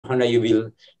Honda, you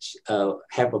will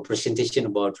have a presentation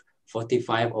about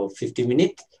 45 or 50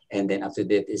 minutes, and then after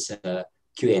that is a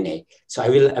Q&A. So I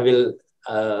will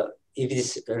if it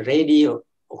is ready, of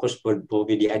course,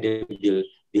 probably the other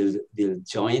will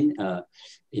join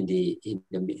in the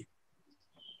meeting.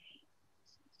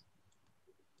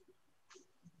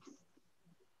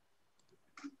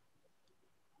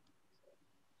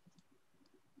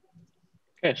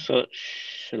 Okay, so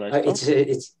shall I start?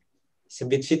 It's a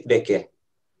bit feedback here.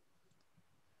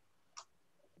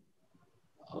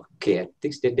 Okay, I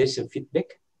think that there's a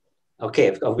feedback.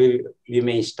 Okay, we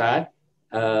may start.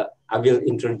 I will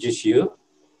introduce you.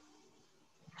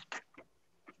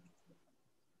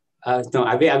 No,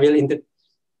 I will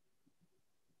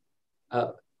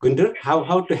Gunter,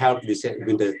 how to help this,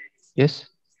 Gunter? Yes.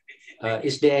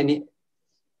 Is there any?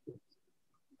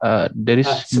 There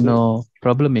is no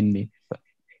problem in me.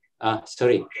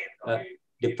 Sorry.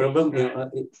 The problem.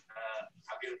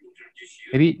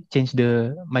 Maybe change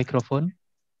the microphone.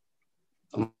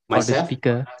 Myself?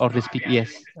 Or the speaker,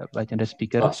 yes, on the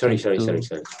speaker. Oh, sorry.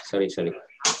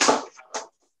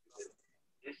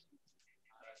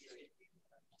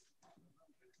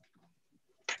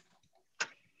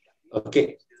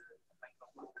 Okay.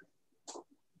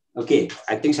 Okay,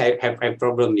 I think I have a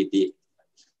problem with the.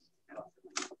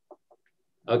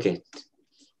 Okay.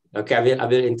 Okay, I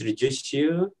will introduce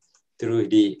you through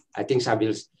the. I think I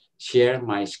will share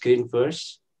my screen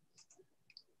first.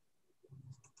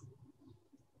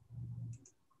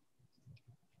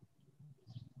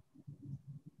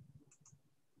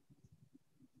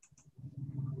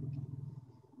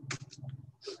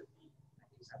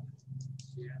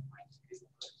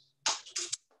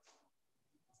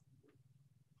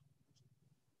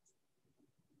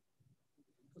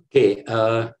 Okay.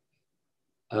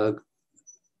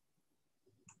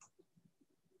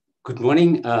 Good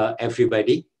morning,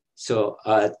 everybody. So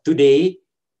today,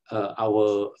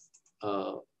 our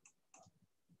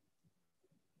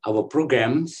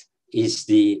programs is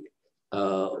the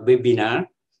webinar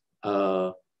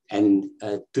and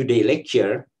today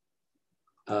lecture.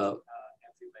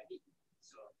 Everybody.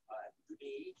 So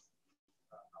today,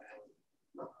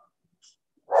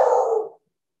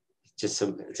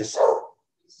 just.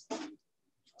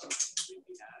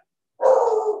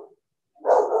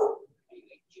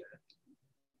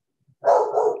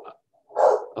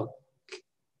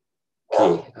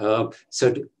 Okay.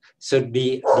 So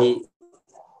the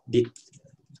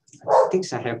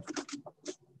things I have.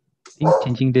 I think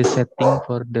changing the setting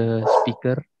for the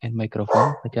speaker and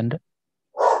microphone, Pak Chandra.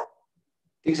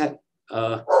 Things I.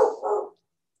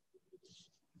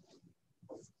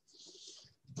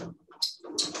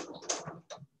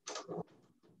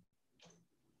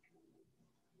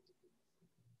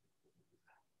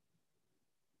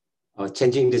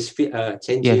 Changing the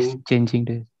Yes, changing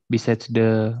the besides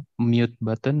the mute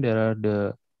button, there are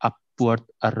the upward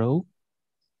arrow.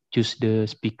 Choose the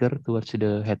speaker towards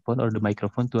the headphone or the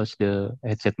microphone towards the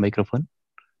headset microphone.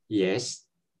 Yes.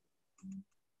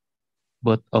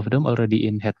 Both of them already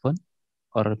in headphone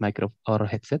or micro or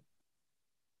headset.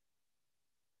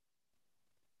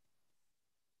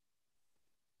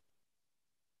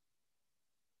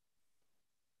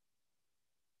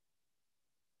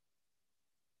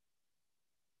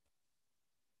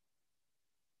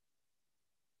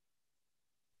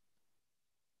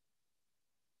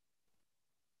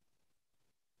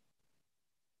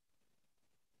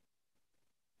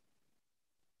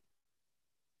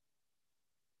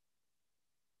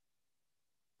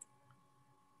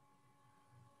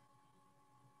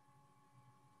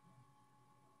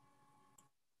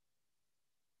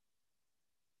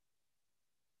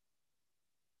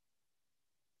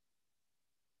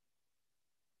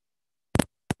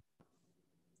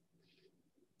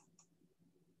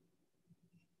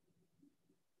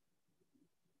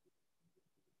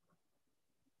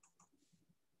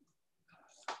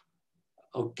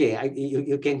 Okay,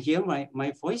 you can hear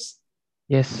my voice?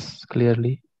 Yes,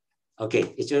 clearly.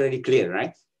 Okay, it's already clear,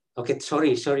 right? Okay,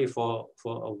 sorry for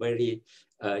a very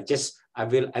just I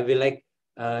will like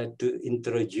to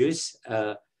introduce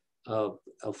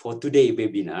for today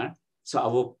webinar. So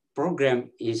our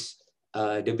program is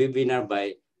the webinar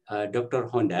by Dr.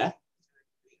 Honda.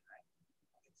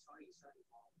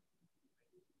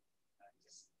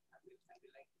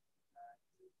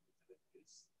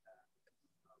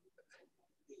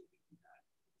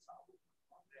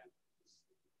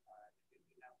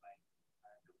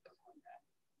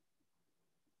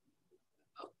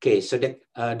 Okay, so that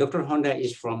Dr. Honda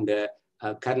is from the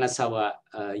Kanazawa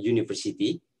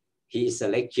University. He is a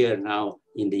lecturer now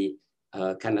in the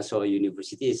Kanazawa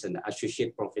University. He's an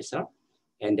associate professor.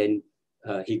 And then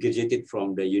he graduated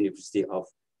from the University of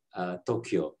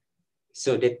Tokyo.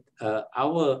 So that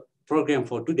our program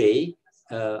for today,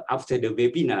 after the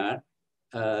webinar,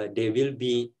 there will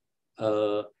be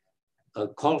a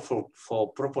call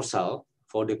for proposal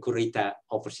for the Kurita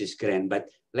Overseas Grant. But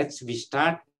let's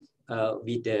start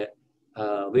with the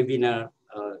webinar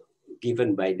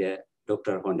given by the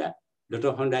Dr. Honda.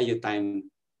 Dr. Honda, your time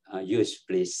use,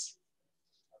 please.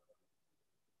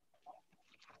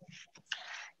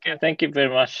 Okay, thank you very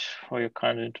much for your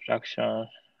kind introduction,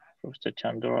 Professor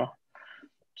Chandra.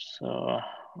 So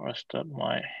I'll start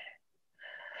my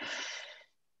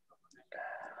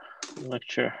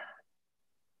lecture.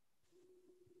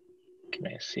 Can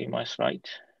I see my slide?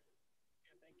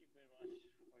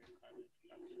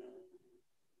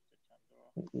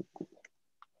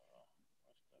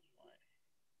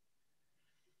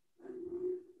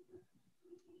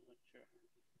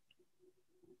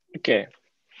 Okay.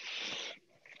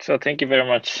 So thank you very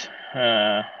much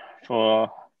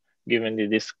for giving me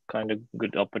this kind of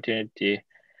good opportunity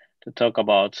to talk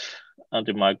about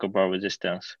antimicrobial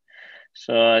resistance.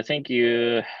 So I think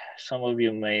some of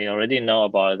you may already know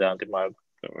about the antimicrobial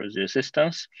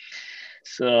resistance.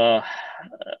 So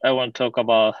I want to talk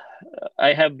about,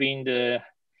 I have done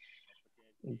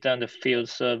the field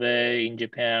survey in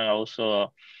Japan,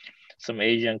 also some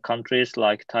Asian countries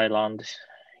like Thailand,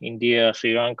 India,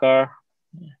 Sri Lanka,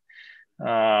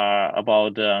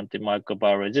 about the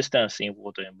antimicrobial resistance in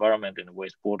water environment and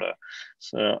wastewater.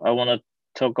 So I want to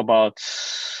talk about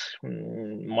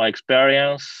my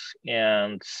experience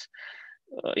and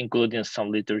including some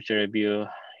literature review,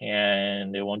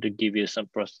 and I want to give you some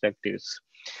perspectives.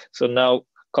 So now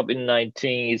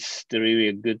COVID-19 is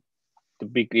really the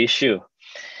big issue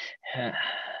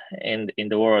in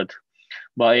the world.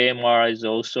 But AMR is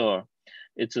also,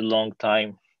 it's a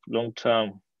long-term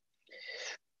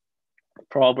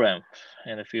problem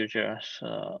in the future.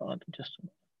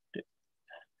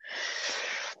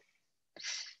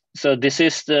 So this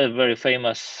is the very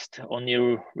famous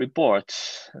ONU report,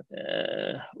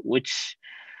 which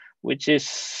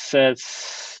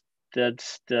says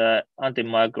that the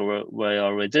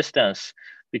antimicrobial resistance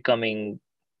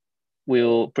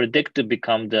will predict to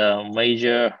become the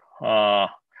major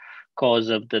cause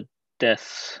of the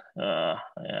death,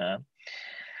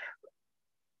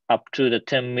 up to the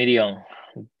 10 million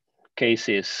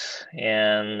cases,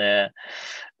 and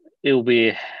it will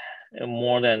be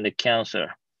more than the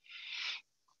cancer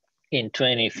in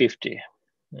 2050.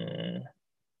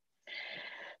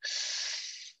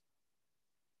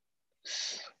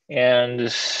 And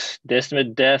the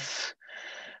estimated death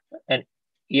and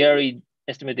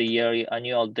estimated yearly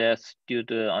annual death due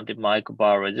to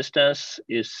antimicrobial resistance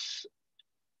is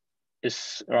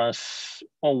around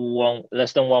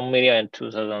less than 1 million in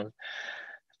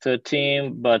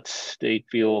 2013, but they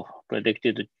feel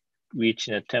predicted to reach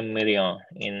 10 million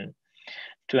in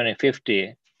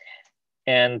 2050.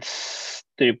 And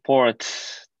the report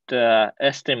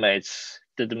estimates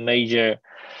that the major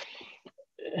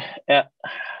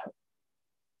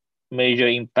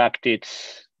impacted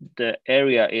the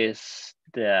area is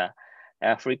the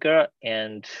Africa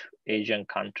and Asian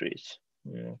countries.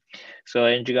 So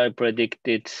NGI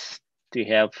predicted to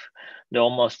have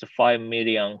almost 5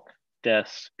 million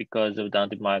deaths because of the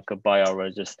antimicrobial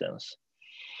resistance.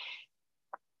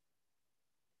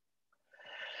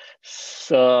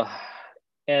 So,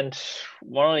 and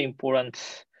another important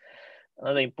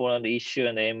issue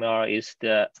in the AMR is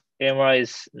the AMR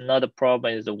is not a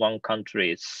problem in the one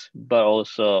countries, but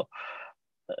also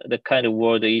the kind of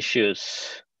world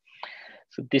issues.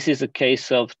 So this is a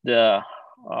case of the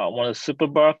one of the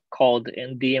superbug called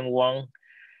NDM1,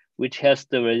 which has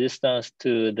the resistance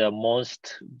to the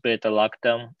most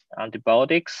beta-lactam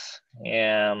antibiotics,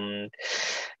 and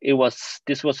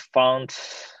this was found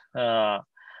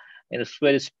in a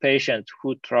Swedish patient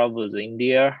who traveled to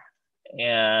India,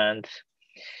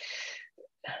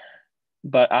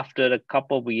 but after a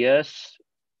couple of years,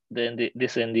 then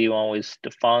this ND1 was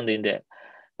found at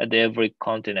every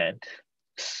continent.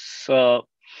 So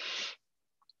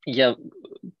yeah,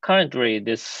 currently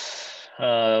this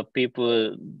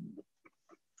people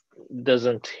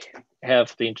doesn't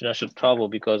have the international travel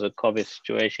because of COVID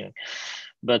situation.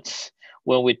 But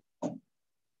when we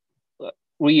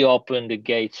reopen the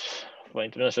gates for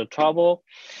international travel,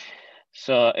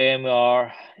 so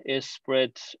AMR is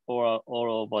spread all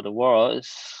over the world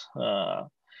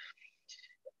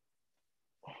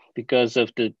because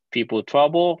of the people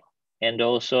travel, and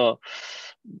also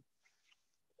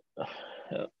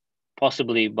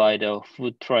possibly by the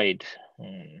food trade.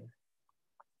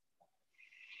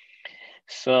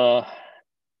 So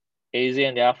Asia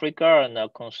and Africa are now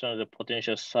considered the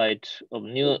potential site of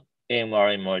new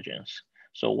AMR emergence.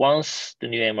 So once the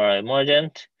new AMR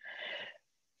emerged,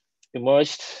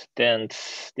 then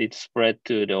it spread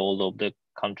to all of the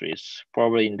countries,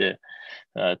 probably in the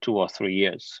 2 or 3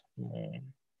 years.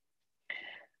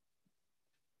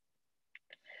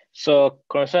 So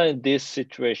concerning this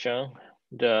situation,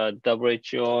 the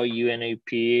WHO,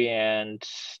 UNEP, and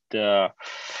the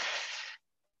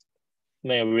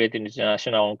many related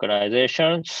international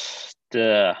organizations,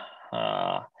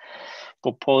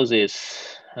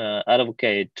 proposes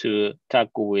advocate to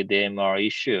tackle with the AMR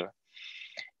issue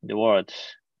in the world.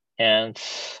 And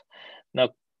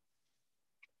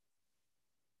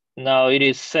now it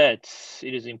is said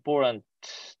it is important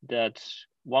that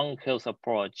One Health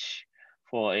approach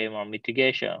for AMR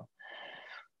mitigation.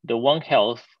 The One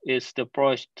Health is the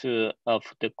approach of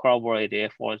the collaborative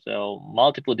efforts of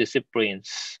multiple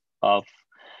disciplines of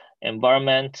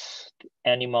environment,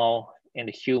 animal, and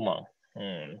human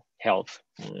health.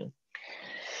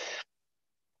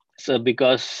 So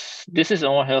because this is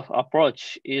One Health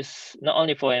approach is not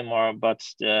only for AMR, but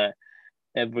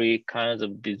every kind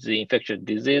of disease, infectious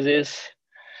diseases.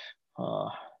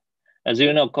 As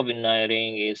you know,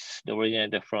 COVID-19 is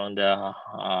originated from the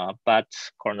bat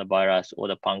coronavirus or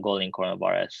the pangolin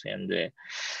coronavirus, and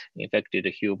infected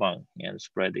the human and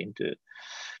spread into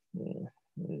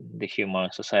the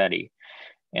human society.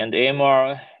 And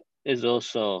AMR is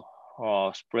also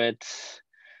spread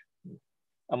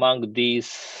among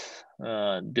these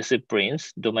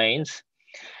disciplines, domains.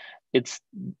 It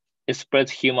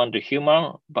spreads human to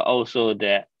human, but also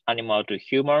the animal to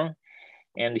human,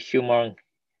 and human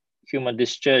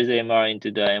discharge AMR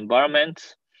into the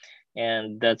environment,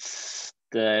 and that's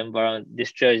the environment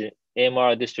discharge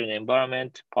AMR discharge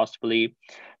environment, possibly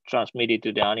transmitted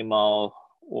to the animal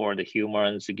or the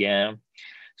humans again.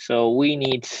 So we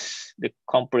need the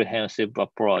comprehensive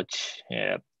approach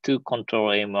to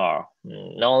control AMR,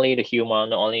 not only the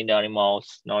human, not only the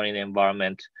animals, not only the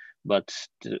environment, but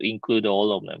to include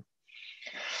all of them.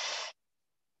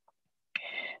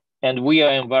 And we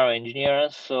are environment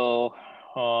engineers, so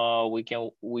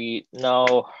we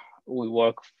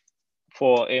work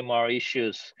for AMR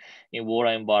issues in water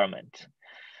environment.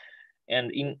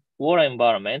 And in water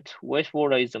environment,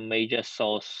 wastewater is a major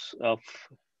source of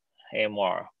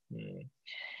AMR.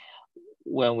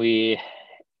 When we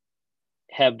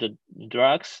have the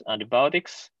drugs,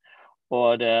 antibiotics,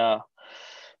 or the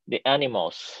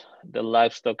animals, the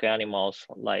livestock animals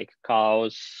like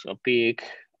cows or pig,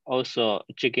 also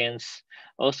chickens,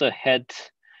 also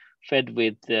fed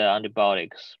with the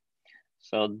antibiotics.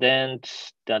 So then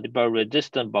the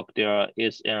antibiotic-resistant bacteria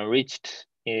is enriched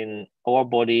in our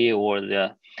body or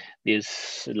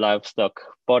these livestock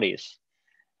bodies.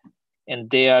 And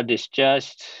they are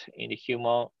discharged in the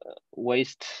human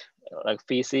waste, like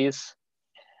feces,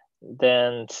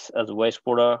 then as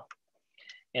wastewater,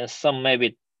 and some may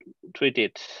be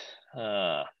treated,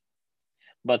 but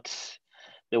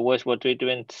the wastewater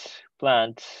treatment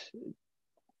plant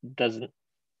doesn't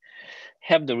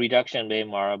have the reduction of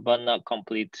AMR, but not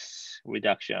complete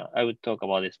reduction. I will talk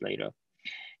about this later.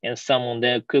 And some of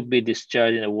them could be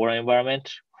discharged in the water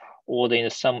environment, or in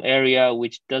some area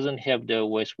which doesn't have the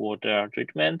wastewater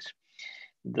treatment,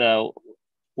 the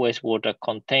wastewater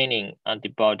containing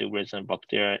antibiotic-resistant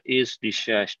bacteria is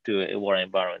discharged to a water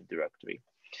environment directly.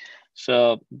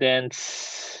 So then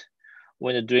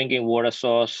when the drinking water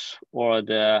source or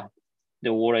the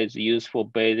water is used for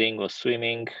bathing or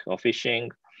swimming or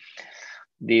fishing,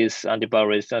 these antibiotic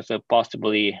resistance are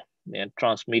possibly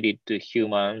transmitted to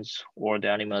humans or the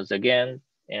animals again,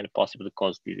 and possibly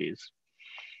cause disease.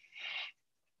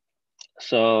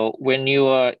 So when you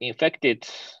are infected,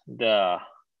 the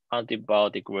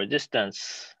antibiotic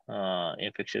resistance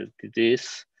infectious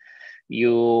disease,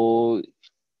 you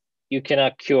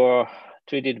cannot cure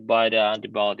treated by the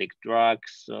antibiotic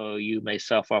drugs, so you may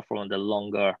suffer from the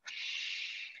longer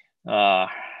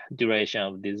duration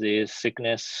of disease,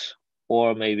 sickness,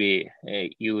 or maybe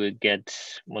you will get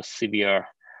more severe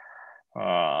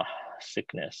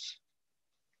sickness.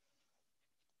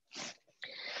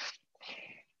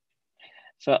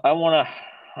 So I want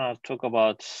to talk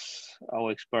about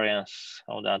our experience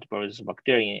on the antibiotic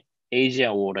bacteria in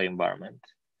Asian water environment.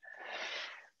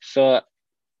 So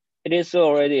it is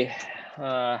already,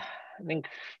 I think,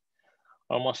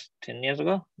 almost 10 years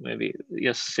ago, maybe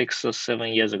just 6 or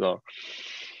 7 years ago.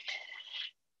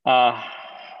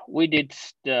 We did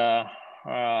the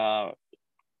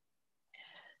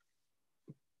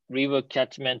river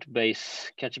catchment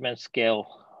scale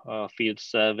field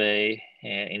survey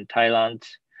in Thailand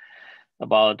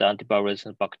about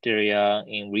antibiotic-resistant bacteria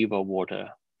in river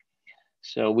water.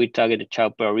 So we target the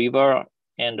Chaupa River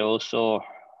and also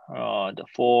the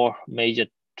 4 major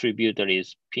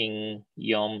tributaries, Ping,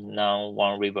 Yom, Nang,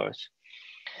 Wang rivers.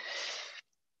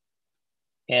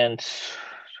 And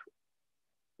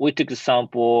we took a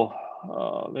sample,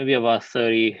 maybe about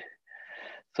 30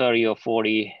 or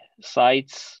 40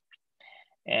 sites,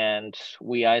 and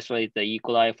we isolate the E.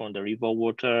 coli from the river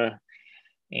water,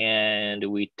 and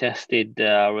we tested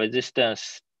the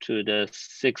resistance to the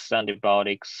 6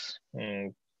 antibiotics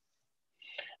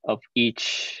of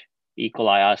each E.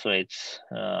 coli isolates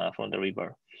from the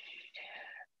river.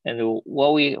 And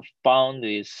what we found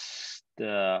is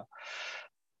the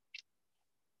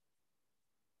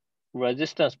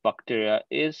resistance bacteria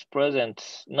is present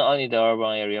not only in the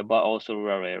urban area, but also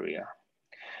rural area.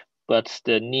 But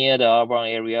the near the urban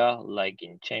area, like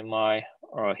in Chiang Mai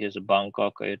or here's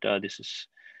Bangkok, this is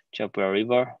Chapua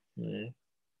River.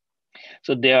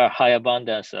 So there are high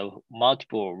abundance of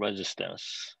multiple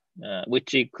resistance,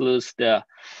 which includes the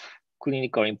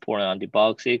clinical important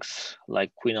antibiotics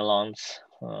like quinolones.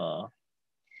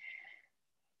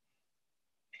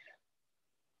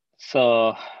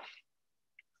 So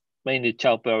mainly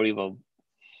Chapua River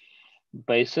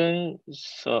basin,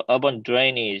 so urban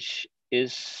drainage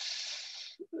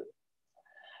is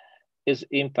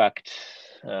impact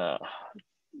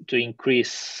to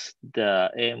increase the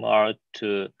AMR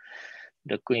to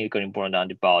the clinically important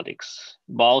antibiotics.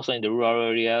 But also in the rural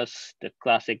areas, the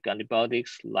classic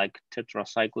antibiotics like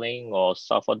tetracycline or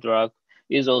sulfur drug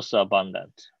is also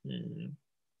abundant.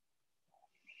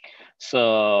 So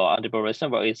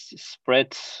antibiotic is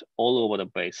spread all over the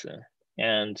basin,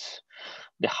 and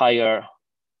the higher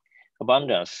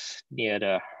abundance near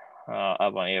the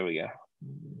urban area.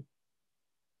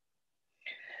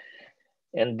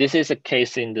 And this is a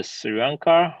case in the Sri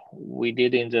Lanka. We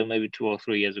did in the maybe 2 or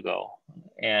 3 years ago.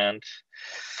 And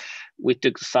we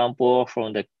took a sample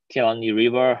from the Kelani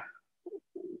River,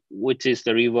 which is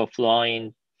the river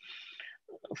flowing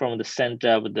from the center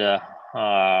of the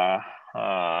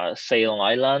Ceylon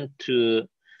Island to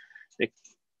the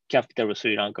capital of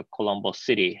Sri Lanka, Colombo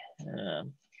City.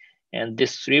 And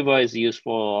this river is used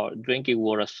for drinking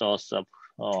water source of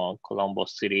Colombo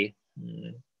City.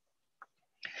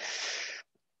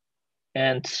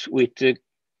 And we took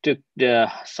the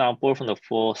sample from the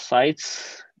 4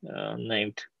 sites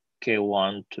named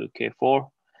K1 to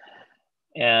K4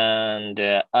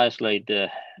 and isolate the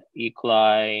E.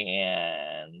 coli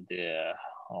and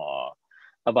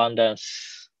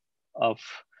abundance of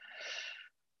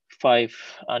 5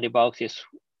 antibiotics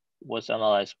was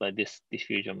analyzed by this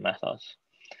diffusion methods.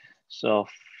 So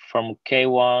from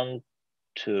K1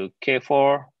 to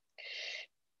K4,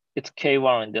 it's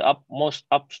K1, the most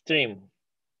upstream.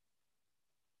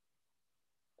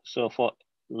 So for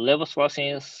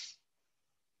levofloxacins,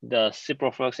 the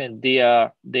ciprofloxacin, they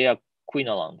are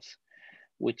quinolones,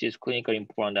 which is clinically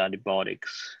important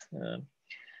antibiotics,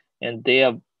 and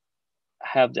they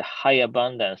have the high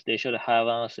abundance. They should have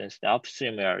abundance in the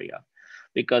upstream area,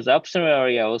 because upstream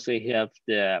area also have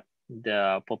the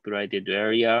populated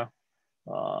area.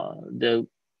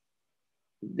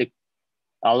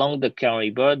 Along the Kern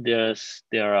River,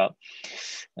 there are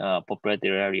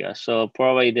populated area. So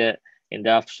probably in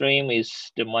the upstream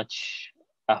is the much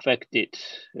affected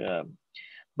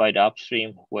by the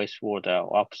upstream wastewater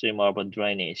or upstream urban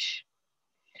drainage.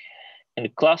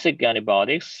 And classic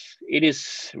antibiotics, it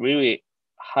is really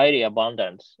highly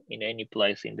abundant in any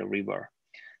place in the river.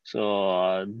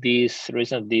 So these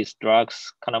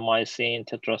drugs, kanamycin,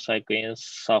 tetracyclines,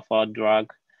 sulfur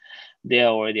drug, they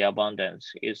are already abundant.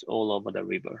 It's all over the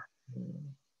river.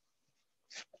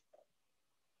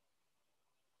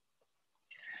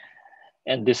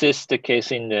 And this is the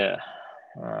case in the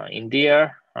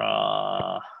India,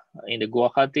 in the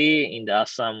Guwahati, in the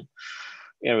Assam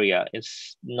area.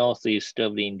 It's northeast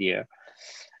of India.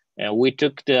 And we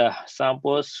took the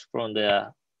samples from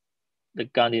the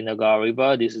Gandhinagar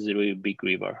River. This is a really big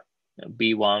river,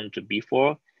 B1 to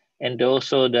B4. And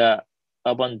also the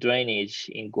urban drainage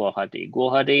in Guwahati.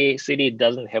 Guwahati city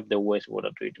doesn't have the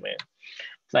wastewater treatment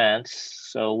plants,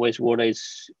 so wastewater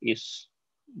is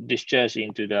discharged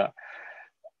into the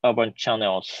urban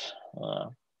channels.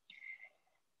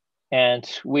 And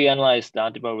we analyzed the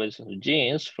antibiotic-resistant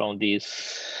genes from these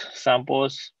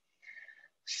samples.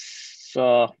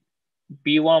 So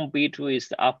B1, B2 is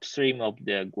the upstream of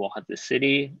the Guwahati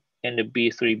city, and the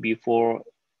B3, B4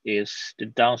 is the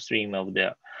downstream of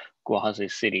the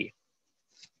Guwahati city.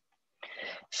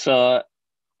 So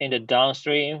in the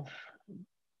downstream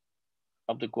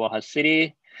of the Guwahati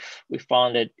city, we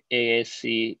found that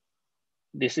AAC,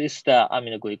 this is the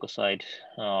aminoglycoside,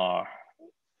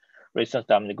 resistant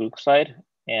aminoglycoside,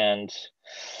 And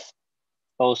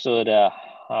also the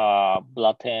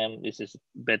blood TAM, this is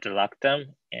beta-lactam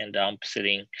and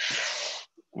ampicillin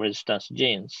resistance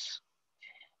genes.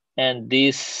 And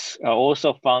these are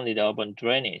also found in the urban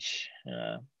drainage.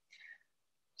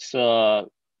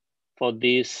 So for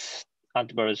these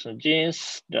antibiotic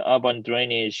genes, the urban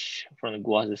drainage from the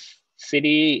Guwahati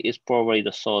city is probably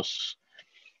the source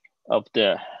of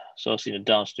the source in the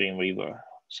downstream river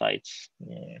sites.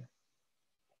 Yeah.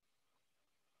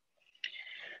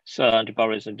 So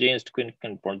antibiotic genes to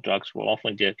clinical drugs were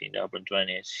often injected in the urban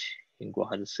drainage in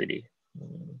Guwahati city.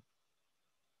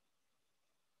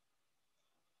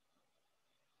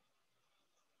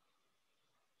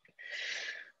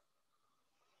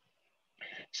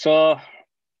 So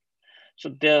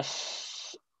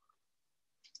there's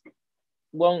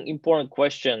one important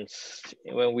question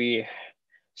when we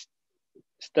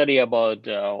study about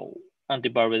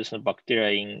antibiotic-resistant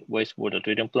bacteria in wastewater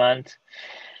treatment plants.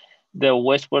 The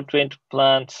wastewater treatment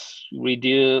plants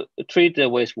treat the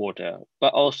wastewater,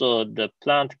 but also the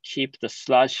plant keep the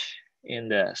sludge in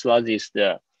the sludge is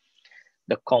the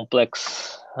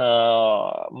complex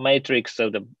matrix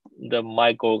of the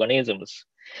microorganisms.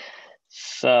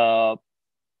 So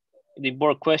the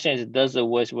important question is, does the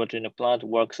wastewater treatment plant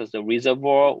work as a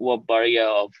reservoir or barrier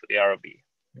of ARB?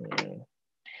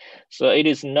 So it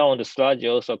is known the sludge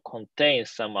also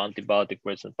contains some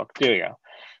antibiotic-resistant bacteria.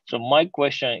 So my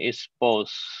question is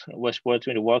both wastewater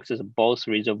treatment works as both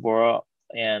reservoir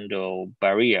and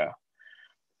barrier.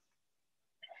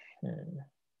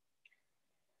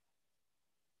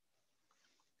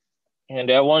 And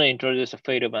I want to introduce the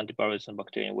fate of antibiotic-resistant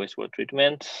bacteria in wastewater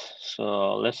treatment.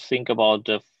 So let's think about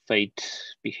the fate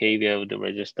behavior of the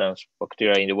resistance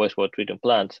bacteria in the wastewater treatment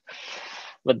plant.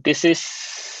 But this is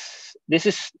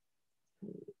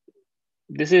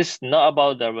not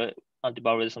about the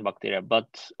antibiotic-resistant bacteria, but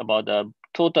about the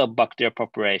total bacteria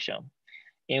population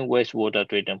in wastewater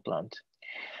treatment plant.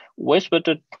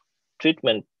 Wastewater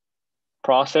treatment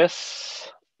process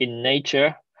in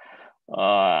nature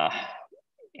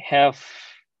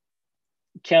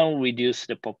can reduce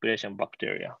the population of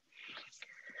bacteria.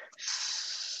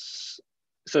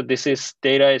 So this is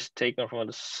data is taken from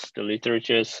the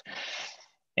literatures,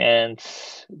 and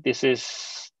this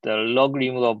is the log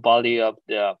removal value of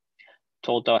the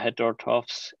total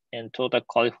heterotrophs and total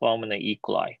coliform and E.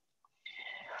 coli.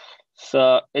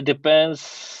 So it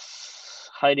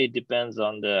highly depends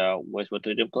on the wastewater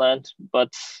treatment plant,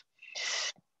 but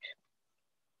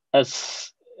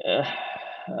as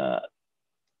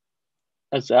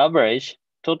average,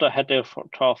 total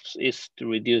heterotrophs is to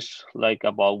reduce like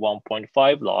about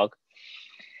 1.5 log,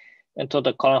 and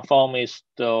total coliform is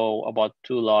still about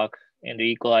 2 log, and the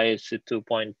E. coli is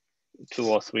 2.2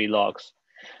 or 3 logs.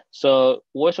 So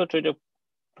wastewater treatment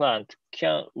plant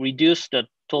can reduce the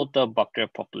total bacterial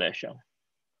population.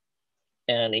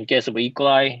 And in case of E.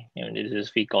 coli, and this is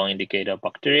fecal indicator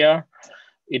bacteria,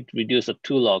 it reduces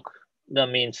 2 log. That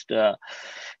means the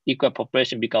E. coli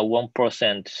population become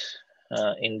 1%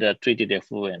 in the treated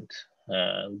effluent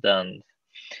than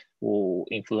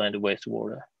influent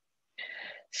wastewater.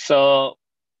 So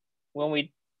when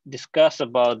we discuss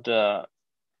about the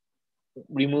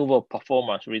removal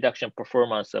performance, reduction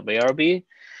performance of ARB,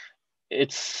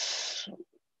 it's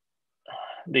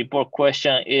the important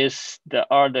question is,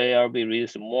 are the ARB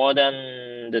reduced more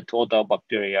than the total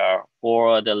bacteria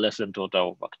or the less than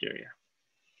total bacteria?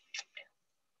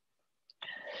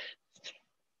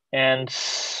 And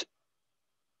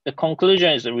the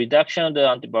conclusion is the reduction of the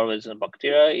antibiotic-resistant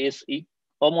bacteria is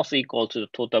almost equal to the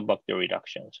total bacteria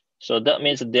reductions. So that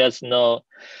means there's no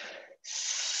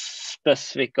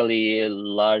specifically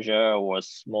larger or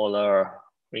smaller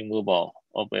removal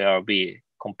of ARB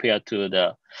compared to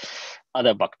the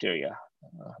other bacteria,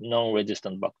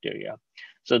 non-resistant bacteria.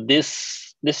 So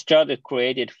this chart is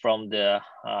created from the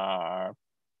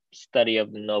study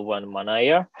of Nova and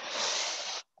Manaya.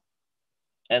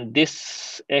 And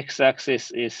this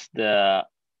x-axis is the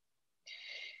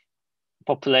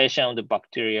population of the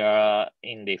bacteria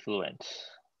in the effluent,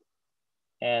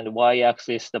 and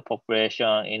y-axis the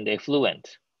population in the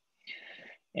effluent.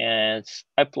 And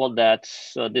I plot that.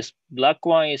 So this black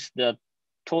one is the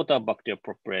total bacterial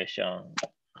population.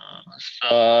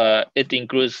 So it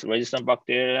includes resistant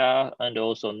bacteria and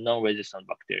also non-resistant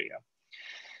bacteria.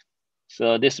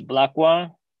 So this black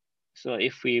one, so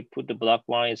if we put the black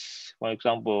one is, for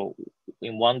example,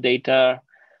 in one data,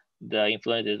 the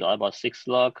influent is about 6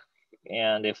 log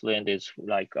and the effluent is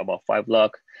like about 5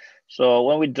 log. So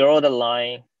when we draw the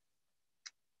line,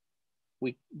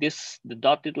 the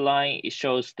dotted line, it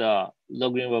shows the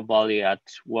log removal value at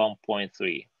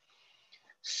 1.3.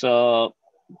 So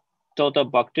total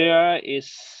bacteria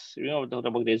is,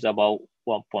 total bacteria is about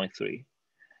 1.3.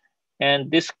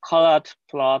 And this colored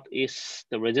plot is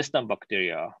the resistant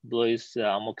bacteria. Blue is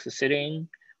amoxicillin,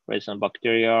 resistant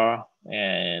bacteria,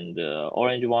 and the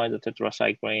orange one is the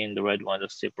tetracycline, the red one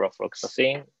is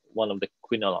ciprofloxacin, one of the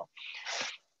quinolone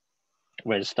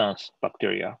resistance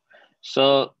bacteria.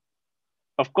 So,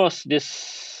 of course, the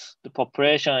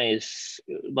population is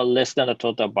but less than the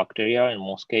total bacteria in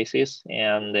most cases,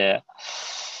 and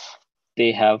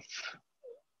they have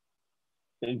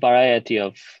a variety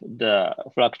of the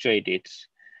fluctuated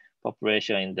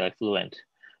population in the effluent.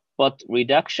 But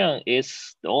reduction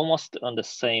is almost on the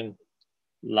same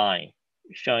line,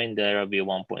 showing the ARB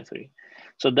 1.3.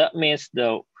 So that means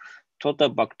the total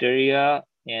bacteria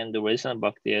and the resistant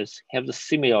bacteria have the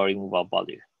similar removal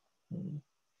value.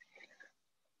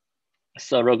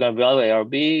 So log value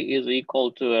ARB is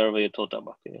equal to ARB total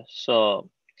bacteria. So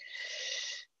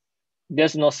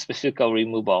there's no specific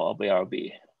removal of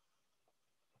ARB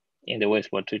in the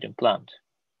wastewater treatment plant.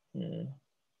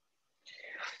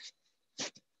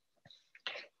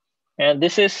 And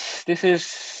this is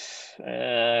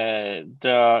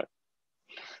the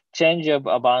change of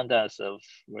abundance of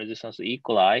resistance to E.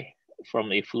 coli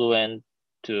from effluent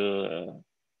to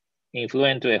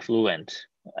effluent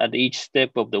at each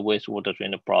step of the wastewater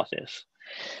treatment process.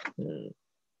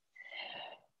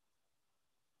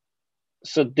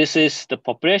 So this is the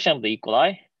population of the E.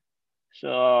 coli.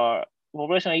 So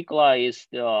population of E. coli is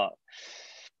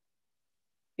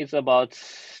it's about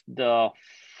the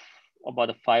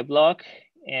 5 log,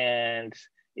 and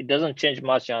it doesn't change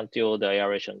much until the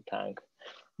aeration tank,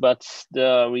 but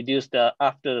reduced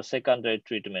after the secondary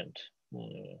treatment,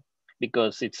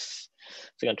 because it's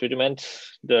second treatment,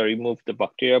 they remove the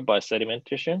bacteria by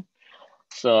sedimentation.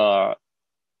 So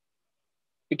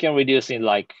you can reduce in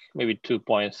like maybe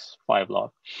 2.5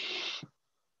 log.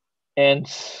 And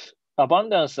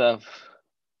abundance of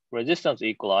resistant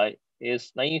E. coli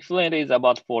is, the effluent is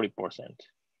about 40%.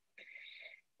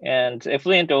 And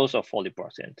effluent also 40%.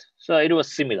 So it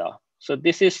was similar. So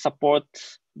this is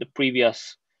supports the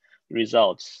previous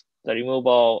results. The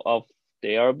removal of the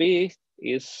ARB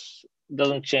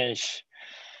doesn't change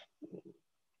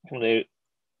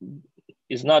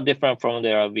is not different from the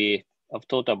ARB of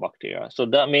total bacteria. So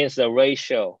that means the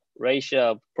ratio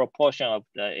proportion of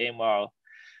the AMR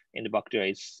in the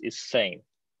bacteria is same.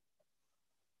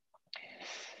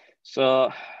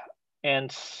 So,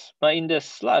 but in the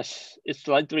slush, it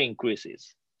slightly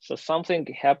increases. So something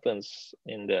happens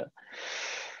in the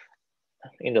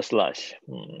slush.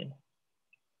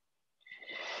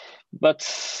 But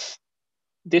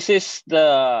this is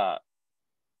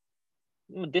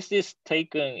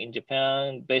taken in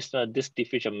Japan based on this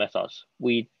diffusion methods.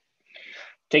 We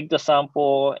take the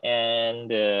sample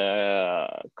and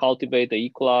cultivate the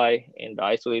E. coli and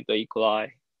isolate the E.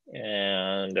 coli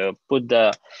and put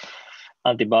the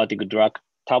antibiotic drug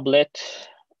tablet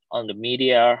on the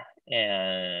media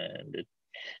and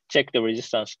check the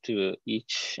resistance to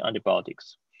each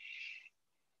antibiotics.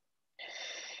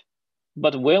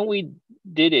 But when we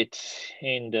did it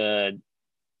in the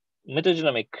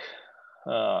metagenomic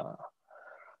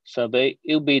survey,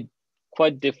 it'll be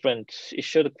quite different. It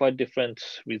showed quite different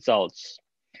results.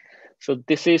 So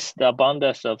this is the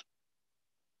abundance of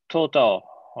total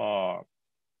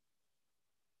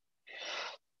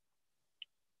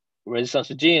resistance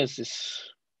genes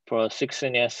is for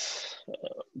 16S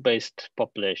based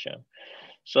population.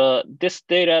 So this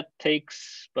data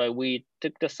we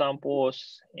took the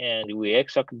samples and we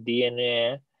extract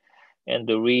DNA and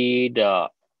read the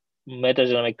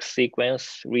metagenomic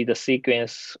sequence, read the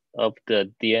sequence of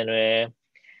the DNA,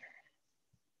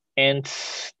 and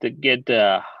to get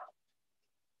the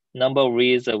number of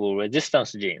reads of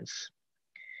resistance genes.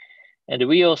 And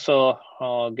we also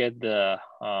get the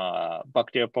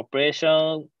bacterial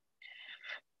population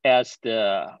as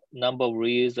the number of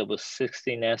reads of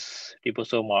 16S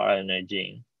liposomal RNA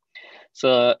gene.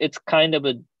 So it's kind of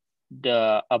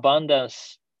the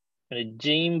abundance,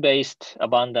 gene-based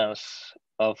abundance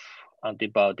of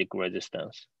antibiotic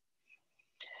resistance.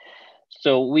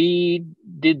 So we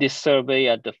did this survey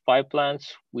at the 5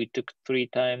 plants. We took 3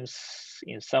 times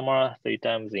in summer, 3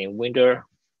 times in winter,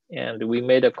 and we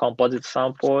made a composite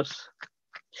samples.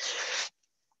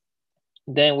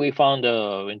 Then we found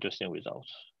interesting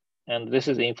results. And this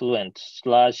is effluent,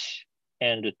 slush,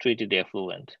 and treated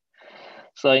effluent.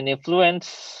 So in effluent,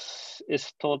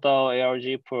 its total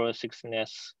ARG per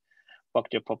 16S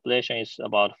bacterial population is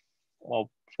about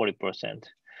 40%,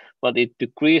 but it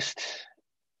decreased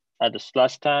at the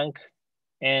slush tank,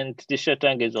 and discharge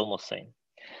tank is almost same.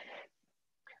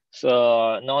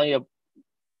 So now you have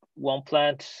 1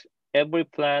 plant every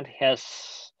plant has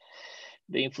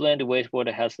the influent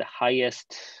wastewater has the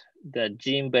highest the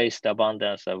gene-based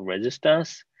abundance of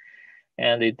resistance,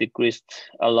 and it decreased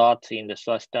a lot in the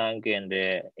sludge tank, and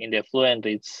in the effluent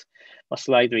it's a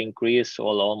slight increase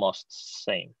or almost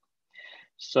same.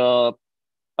 So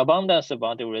abundance of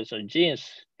antiresistant genes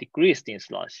decreased in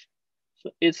sludge. So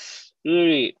it's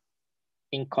really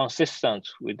inconsistent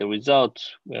with the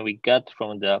results when we get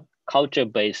from the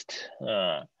culture-based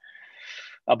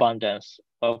abundance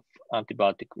of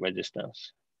antibiotic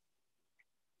resistance.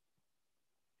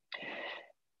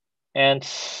 And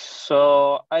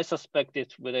so I suspect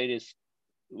it whether it is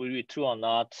will be true or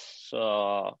not.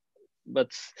 So,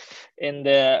 but in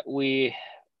the we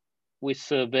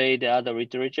surveyed the other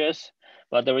literatures,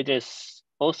 but the literatures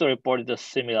also reported the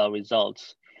similar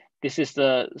results. This is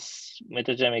the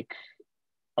metagenic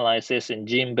analysis in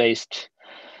gene-based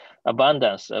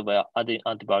abundance of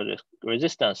antibiotic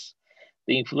resistance.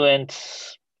 The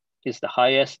influence is the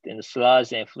highest in the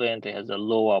sludge, and effluent has a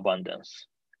lower abundance.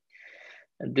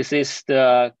 And this is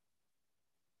the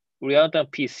real-time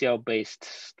PCR-based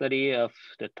study of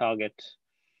the target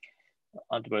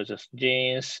antibiotic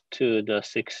genes to the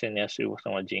 16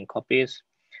 ribosomal gene copies.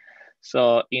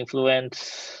 So influent,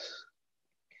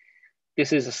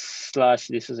 this is a sludge,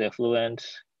 this is effluent.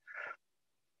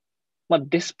 But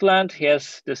this plant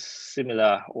has the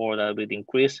similar or a bit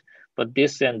increase, but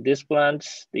this and this plant,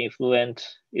 the influent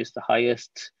is the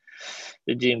highest,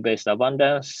 the gene-based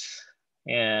abundance,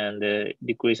 and the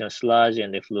decrease in sludge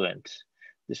and effluent.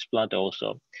 This plant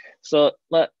also. So,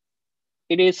 but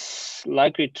it is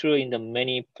likely true in the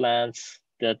many plants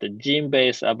that the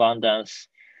gene-based abundance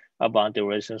of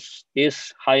antiresistance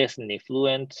is highest in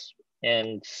effluent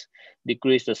and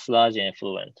decrease the sludge and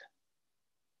effluent.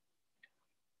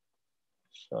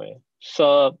 Sorry.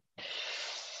 So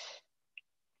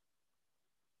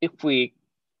if we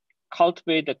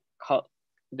cultivate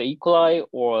the E. coli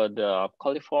or the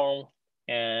coliform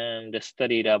and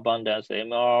study the abundance of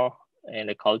MR and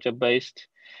the culture-based,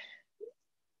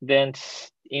 then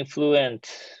influent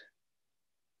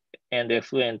and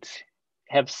effluent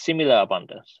have similar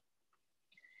abundance.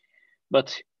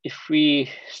 But if we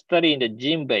study the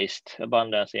gene-based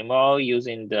abundance MR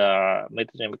using the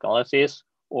metagenic analysis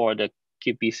or the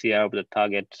qPCR of the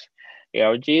target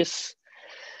ARGs,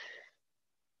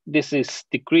 this is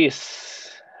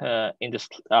decrease in the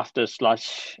after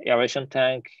sludge aeration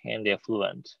tank and the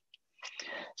effluent.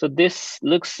 So this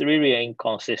looks really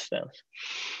inconsistent.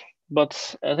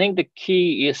 But I think the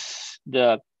key is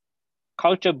the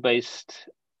culture-based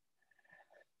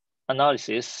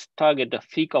analysis target the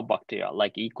fecal bacteria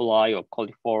like E. coli or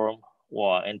coliform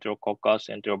or Enterococcus,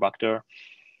 Enterobacter.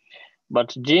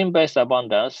 But gene-based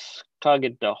abundance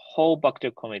target the whole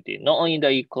bacterial community, not only the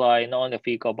E. coli, not only the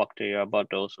fecal bacteria,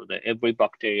 but also the every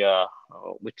bacteria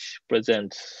which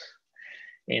presents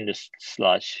in the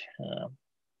sludge.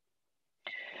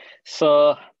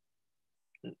 So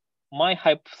my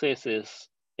hypothesis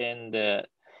to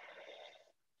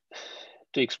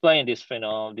explain this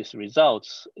phenomenon, these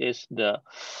results, is the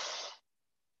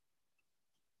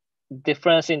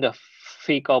difference in the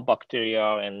fecal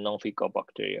bacteria and non-fecal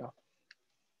bacteria.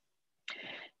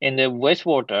 In the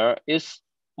wastewater is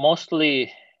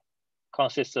mostly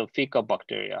consists of fecal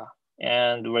bacteria,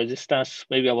 and resistance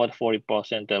maybe about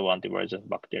 40% of antiresistant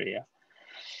bacteria.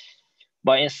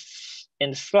 But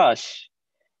in sludge,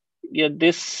 yeah,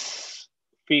 this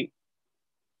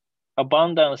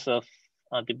abundance of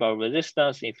antibiotic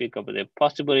resistance in fecal bacteria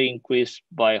possibly increased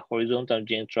by horizontal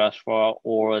gene transfer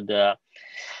or the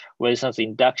resistance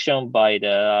induction by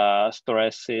the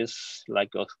stresses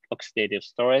like oxidative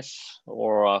stress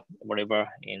or whatever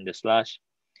in the sludge.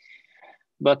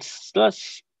 But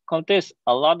sludge contains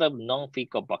a lot of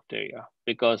non-fecal bacteria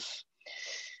because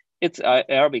it's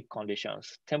aerobic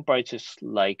conditions, temperatures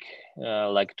like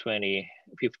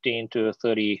 15 to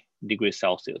 30 degrees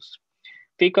Celsius.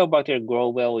 Fecal bacteria grow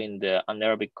well in the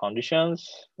anaerobic conditions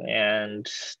and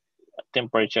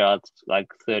temperature at like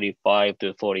 35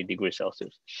 to 40 degrees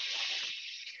Celsius.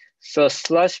 So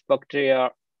sludge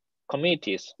bacteria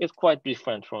communities is quite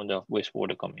different from the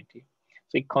wastewater community.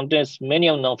 So it contains many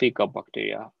of non-fecal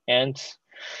bacteria, and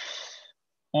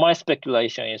my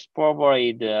speculation is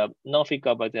probably the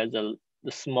non-fecal bacteria has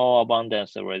the small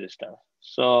abundance of resistance.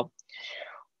 So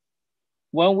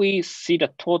when we see the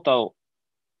total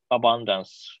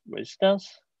abundance resistance,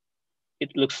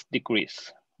 it looks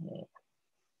decrease.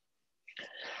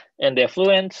 And the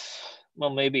effluents, well,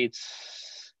 maybe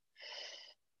it's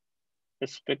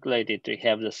speculated to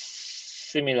have the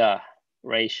similar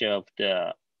ratio of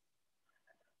the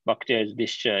bacteria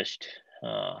discharged.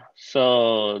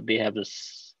 So they have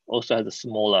this also has a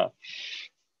smaller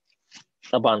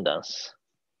abundance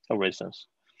of resistance.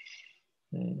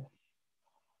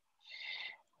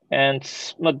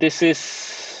 But this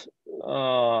is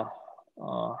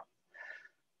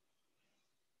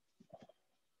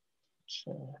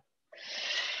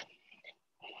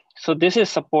so this is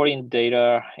supporting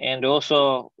data, and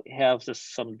also have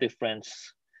some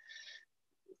difference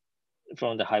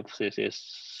from the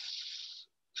hypothesis.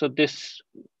 So this,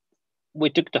 we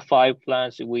took the 5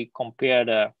 plants, we compared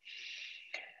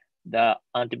the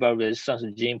antibiotic resistance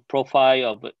gene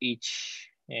profile of each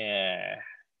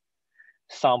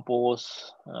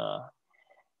samples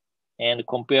and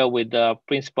compare with the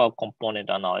principal component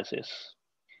analysis.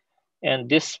 And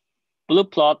this blue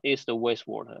plot is the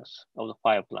wastewaters of the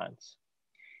 5 plants.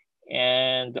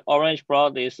 And the orange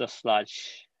plot is the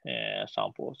sludge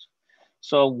samples.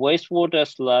 So wastewater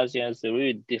sludge has a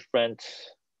really different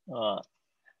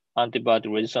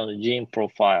antibiotic resistance gene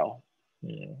profile.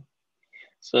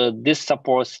 So this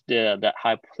supports the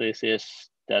hypothesis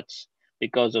that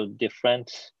because of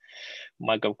different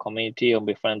microbe community or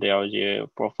different biology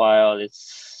profile,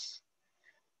 it's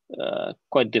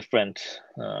quite different.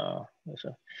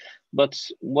 But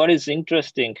what is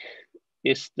interesting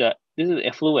is that this is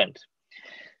effluent.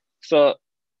 So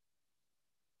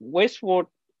wastewater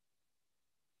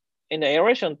in the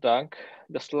aeration tank,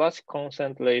 the sludge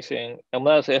concentration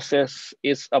MS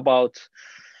is about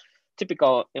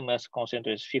typical MS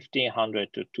concentration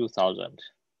 1500 to 2000.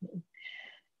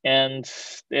 And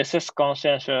the SS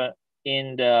concentration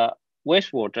in the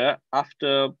wastewater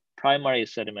after primary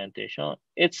sedimentation,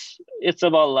 it's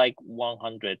about like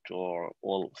 100 or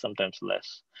sometimes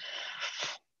less.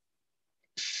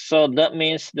 So that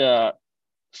means the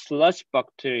sludge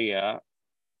bacteria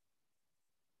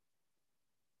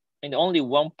and only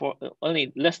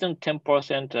less than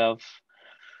 10% of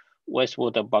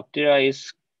wastewater bacteria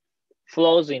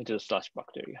flows into sludge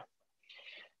bacteria.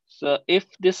 So if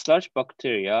this sludge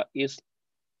bacteria is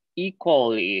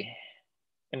equally,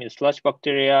 sludge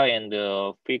bacteria and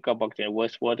the fecal bacteria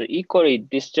wastewater equally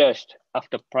discharged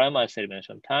after primary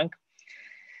sedimentation tank,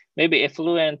 maybe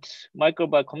effluent,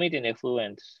 microbial community in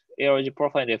effluent, aerology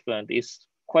profile in effluent is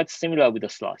quite similar with the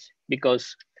sludge,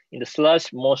 because in the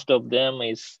sludge, most of them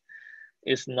is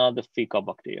not the fecal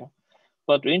bacteria.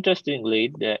 But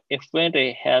interestingly, the effluent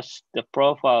has the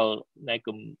profile like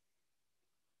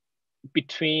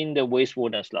between the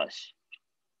wastewater and sludge.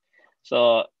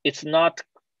 So it's not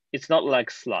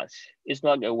like sludge. It's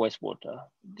not a wastewater,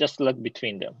 just like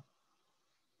between them.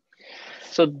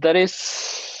 So that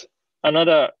is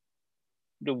another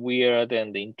the weird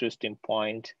and the interesting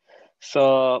point.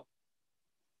 So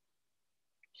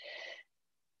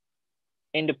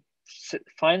in the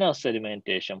final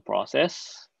sedimentation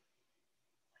process,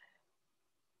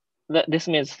 this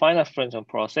means final fermentation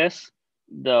process,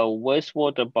 the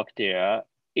wastewater bacteria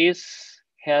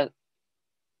has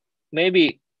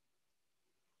maybe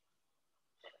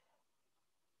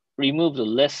removed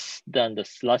less than the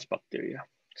sludge bacteria.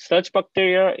 Sludge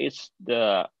bacteria is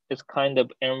kind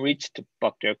of enriched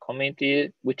bacteria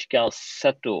community which can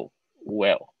settle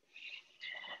well.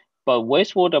 But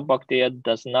wastewater bacteria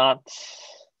does not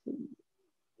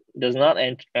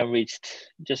enriched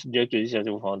just directly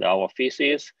from our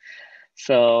feces.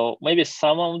 So maybe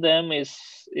some of them is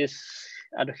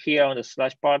adhere on the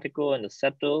sludge particle and the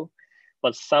settle,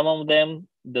 but some of them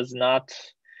does not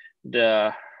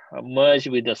merge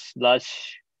with the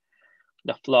sludge,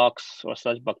 the flux or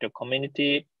sludge bacteria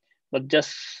community, but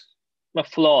just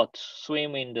float,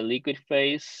 swim in the liquid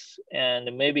phase,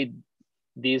 and maybe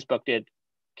these bacteria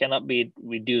cannot be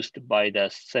reduced by the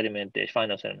sedimentation,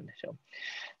 final sedimentation.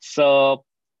 So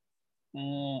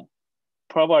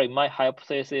probably my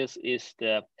hypothesis is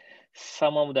that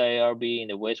some of the ARB in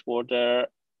the wastewater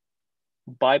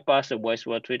bypass the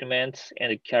wastewater treatment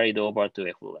and carried over to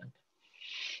effluent.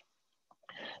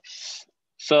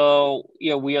 So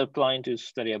yeah, we are planning to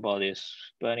study about this,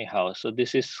 but anyhow, so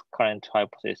this is current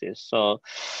hypothesis. So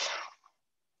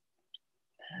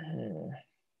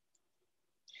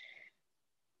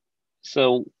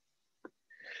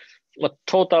what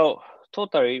total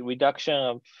reduction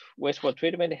of wastewater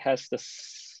treatment has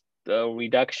the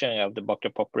reduction of the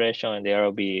bacterial population and the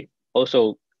ARB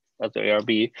also as the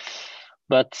ARB,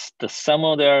 but the sum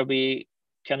of the ARB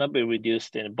cannot be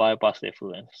reduced in bypass the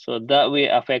effluent. So that will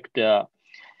affect the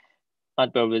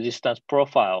antibiotic resistance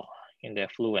profile in the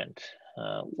effluent,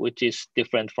 which is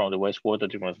different from the wastewater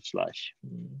treatment sludge.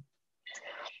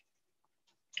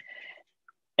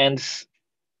 And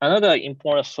another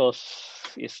important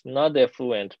source is not the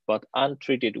effluent, but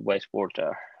untreated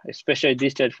wastewater, especially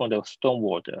discharged from the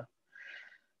stormwater.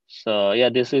 So yeah,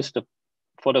 this is the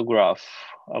photograph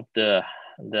of the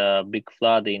big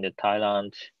flood in the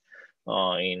Thailand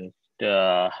in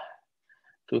the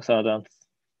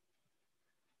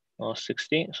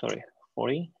 2016, sorry,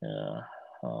 40.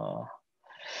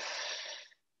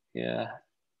 Yeah.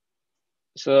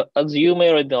 So as you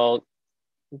may know,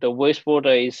 the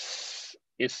wastewater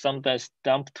is sometimes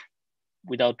dumped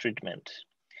without treatment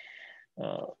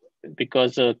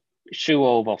because of sewer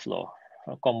overflow,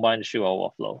 combined sewer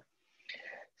overflow.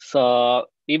 So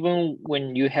even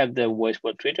when you have the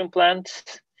wastewater treatment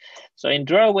plant, so in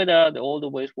dry weather, all the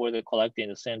wastewater collected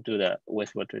and sent to the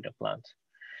wastewater treatment plant.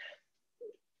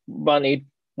 But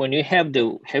when you have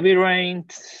the heavy rain,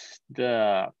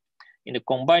 in the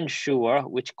combined sewer,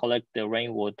 which collect the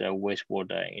rainwater,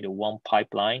 wastewater in the one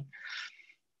pipeline,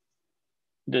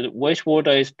 the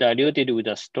wastewater is diluted with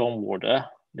the storm water,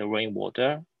 the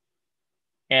rainwater,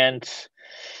 and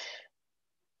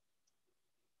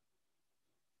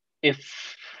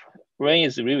if rain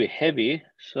is really heavy,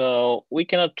 so we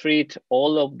cannot treat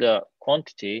all of the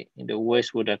quantity in the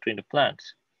wastewater treatment plant.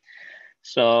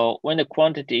 So when the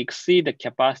quantity exceeds the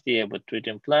capacity of a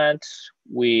treatment plant,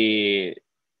 we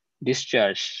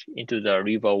discharge into the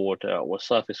river water or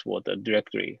surface water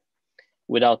directly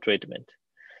without treatment.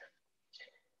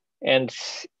 And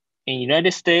in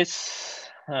United States,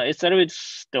 it's a little bit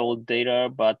the old data,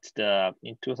 but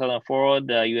in 2004,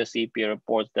 the US EPA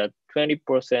reports that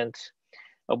 20%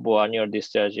 of annual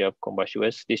discharge of commercial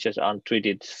waste discharge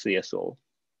untreated CSO.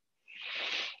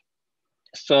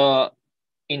 So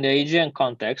in the Asian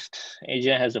context,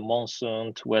 Asia has a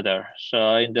monsoon weather.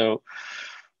 So in the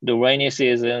rainy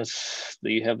seasons,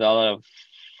 you have a lot of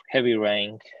heavy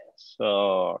rain.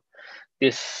 So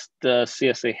the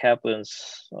CSA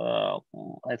happens,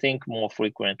 I think, more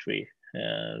frequently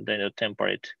than the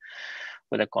temperate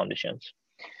weather conditions.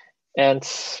 And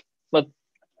what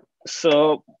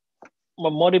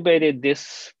motivated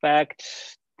this fact,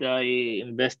 I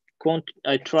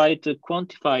try to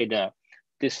quantify the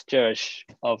discharge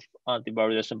of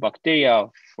antibiotic-resistant bacteria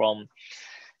from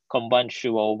combined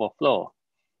sewer overflow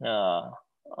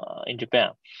in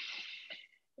Japan.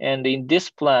 And in this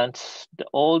plant,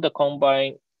 all the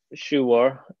combined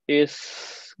sewer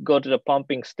go to the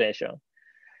pumping station.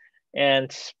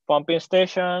 And pumping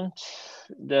station,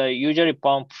 they usually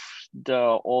pump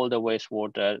all the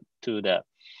wastewater to the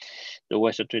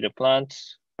wastewater treatment plant.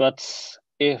 But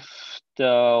if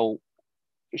the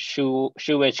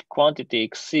sewage quantity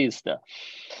exceeds the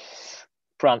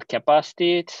plant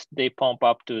capacity, they pump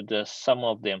up to some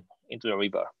of them into the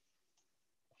river.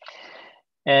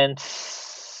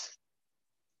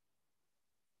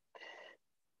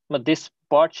 But this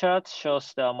bar chart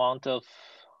shows the amount of,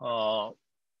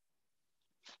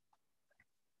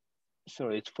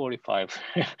 sorry, it's 45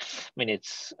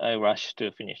 minutes. I rushed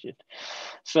to finish it.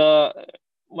 So,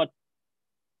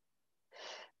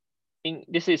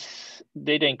 this is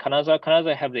data in Kanazawa.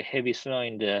 Kanazawa have the heavy snow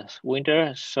in the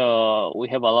winter, so we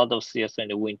have a lot of CSO in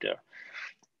the winter.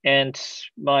 And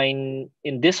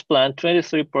in this plant,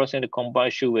 23% of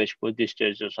combined sewage was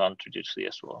discharged as untreated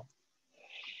CSO.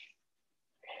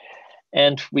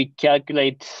 And we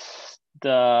calculate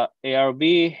the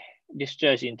ARB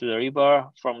discharge into the river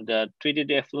from the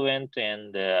treated effluent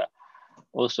and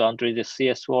also untreated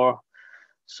CS4.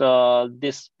 So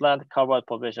this plant covered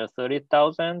population of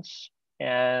 30,000,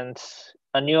 and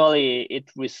annually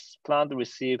plant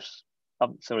receives,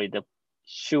 the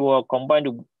sewer,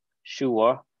 combined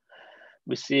sewer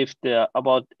received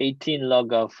about 18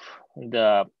 log of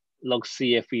the log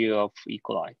CFU of E.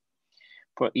 coli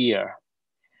per year.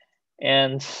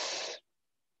 And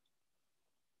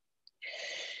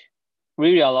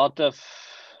really a lot of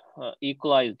E.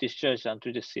 coli is discharged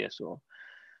untreated CSO.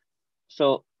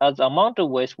 So as amount of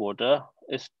wastewater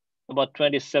is about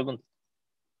 27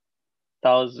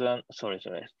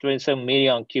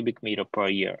 million cubic meter per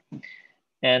year.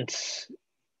 And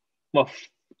about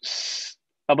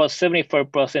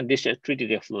 75% discharge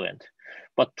treated effluent,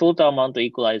 but total amount of E.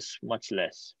 coli is much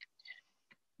less.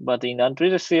 But in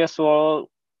untreated CSO,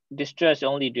 discharge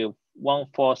only do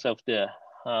 1/4 of the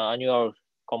annual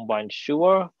combined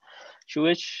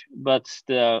sewage, but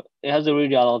it has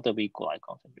really a lot of E. coli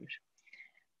concentration.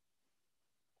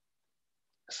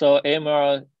 So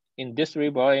AMR in this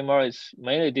river, AMR is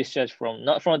mainly discharged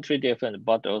not from treated effluent,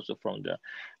 but also from the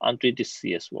untreated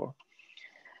CS4.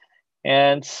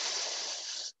 And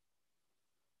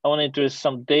I want to introduce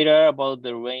some data about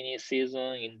the rainy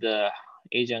season in the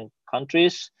Asian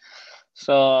countries.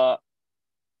 So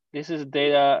this is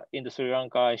data in the Sri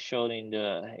Lanka I showed in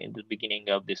the beginning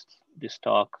of this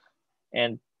talk.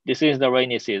 And this is the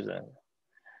rainy season.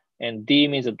 And D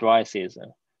means a dry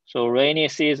season. So rainy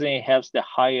season has the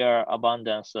higher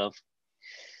abundance of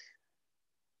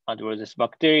antibiotic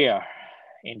bacteria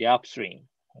in the upstream.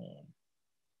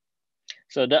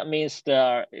 So that means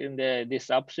that in this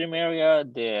upstream area,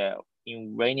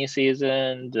 in rainy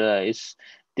season, this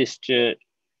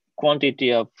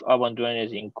quantity of urban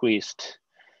drainage increased.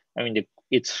 I mean,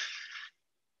 its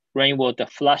rainwater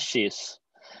flushes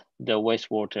the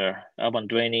wastewater, urban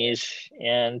drainage,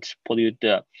 and pollute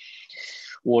the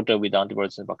water with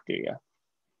antibiotic bacteria.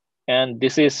 And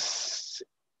this is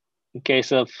in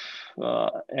case of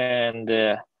ARG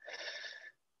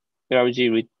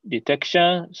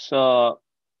detection. So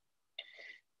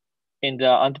in the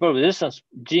antibiotic resistance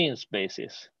genes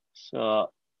basis.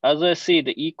 So as I see,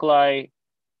 the E. coli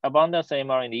abundance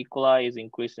AMR in the E. coli is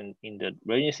increasing in the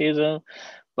rainy season,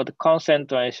 but the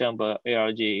concentration of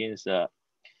ARG is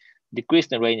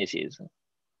decreased in the rainy season.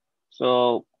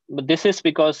 So, but this is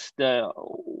because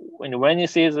in the rainy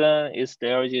season,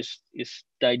 the ARG is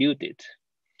diluted.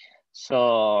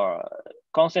 So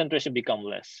concentration become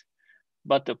less,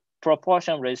 but the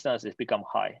proportion resistance is become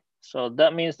high. So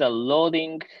that means the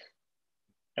loading,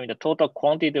 the total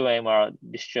quantity of AMR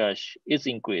discharge is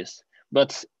increased,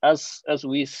 but as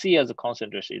we see as the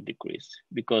concentration is decreased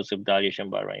because of dilution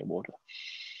by rainwater.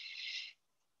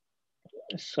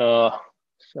 So,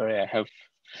 sorry,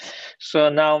 so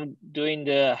now I'm doing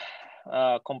the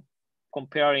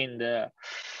comparing the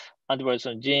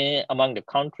antibiotic gene among the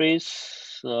countries.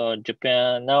 So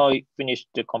Japan, now I finished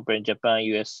the comparing Japan,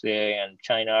 USA, and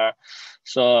China.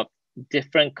 So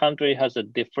different country has a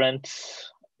different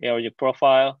ARG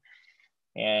profile,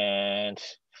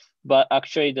 but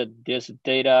actually this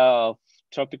data of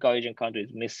tropical Asian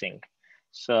countries missing.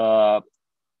 So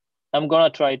I'm gonna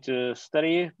try to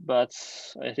study, but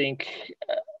I think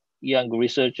young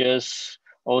researchers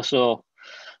also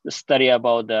study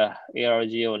about the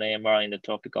ARG or AMR in the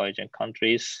tropical Asian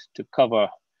countries to cover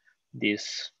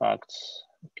these facts.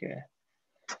 Okay,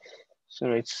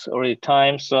 so it's already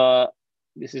time. So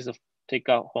this is a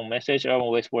take-home message. Urban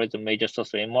wastewater is a major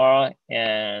source of AMR,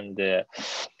 and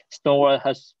stormwater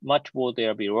has much water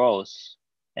ARB roles.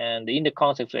 And in the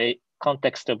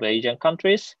context of Asian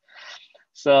countries,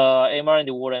 so AMR in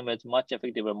the water is much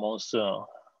effective at monsoon.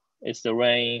 It's the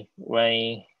rainy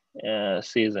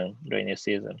season.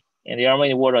 And the AMR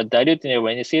in the water are diluted in the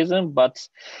rainy season, but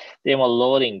they are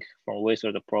loading from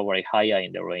wastewater probably higher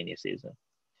in the rainy season.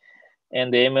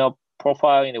 And the AMR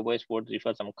profile in the wastewater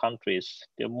differs from countries.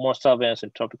 The more surveillance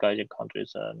in tropical Asian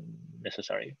countries are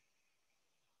necessary.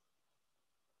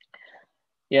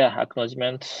 Yeah,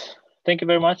 acknowledgement. Thank you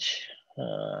very much.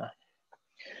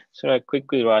 So I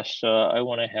quickly rush. I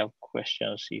want to have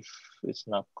questions if it's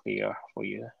not clear for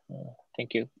you.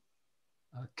 Thank you.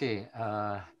 Okay.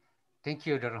 Thank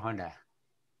you, Dr. Honda.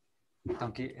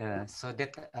 Thank you. So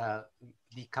that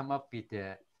we come up with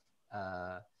the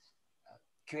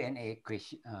Q&A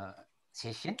question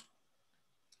session.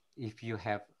 If you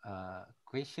have a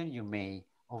question, you may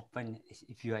open,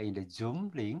 if you are in the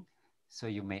Zoom link, so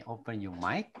you may open your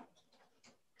mic.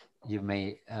 You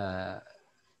may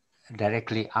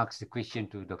directly ask the question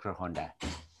to Dr. Honda.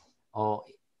 Or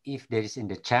if there is in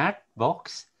the chat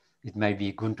box, it may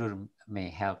be Guntur may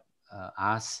help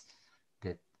ask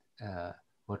that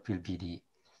what will be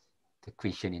the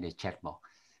question in the chat box.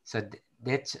 So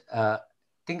that's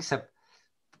things of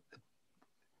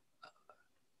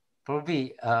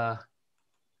probably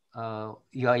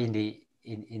you are in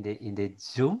the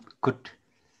Zoom. Could,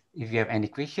 if you have any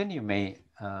question, you may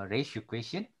raise your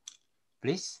question,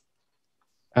 please.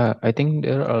 I think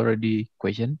there are already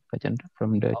questions, Chandra,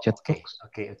 from the chat box.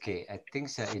 Okay. I think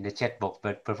so in the chat box,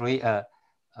 but probably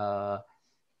Dr.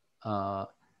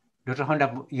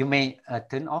 Honda, you may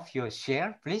turn off your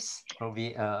share, please.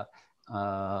 Probably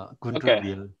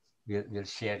Guntur will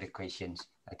share the questions.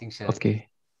 I think so. Okay.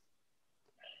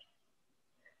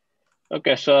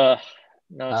 Okay, so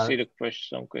now see the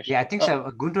question. Some question. Yeah, I think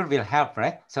so. Guntur will help,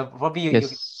 right? So probably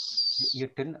you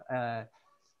turn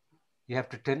you have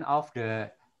to turn off the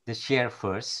share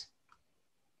first,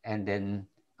 and then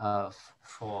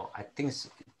for I think it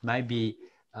might be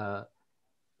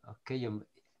okay. You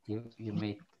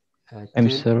may. I'm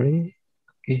sorry.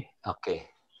 Okay.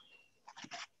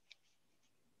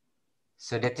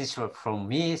 So that is from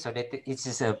me. So that it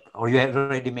is or you have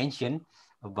already mentioned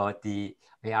about the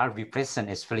ARV present,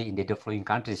 especially in the developing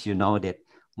countries. You know that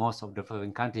most of the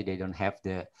developing countries, they don't have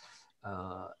the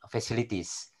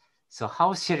facilities. So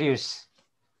how serious,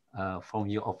 from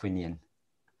your opinion?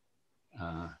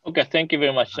 Okay, thank you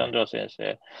very much, Chandra.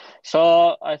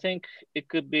 So I think it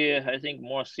could be,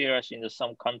 more serious in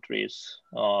some countries,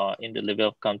 in the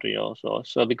developed country also.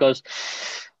 So because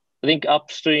I think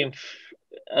upstream,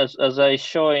 as I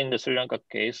show in the Sri Lanka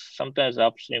case, sometimes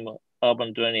upstream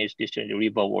urban drainage discharge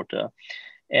river water,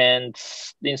 and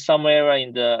in some area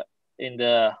in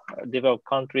the developed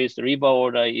countries, the river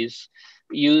water is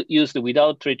used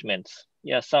without treatments.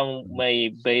 Yeah, some may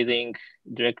bathing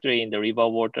directly in the river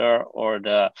water, or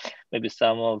maybe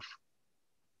some of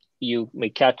you may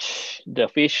catch the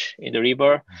fish in the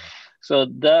river. So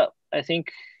I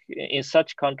think in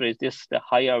such countries, this is the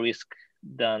higher risk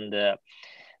than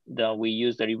we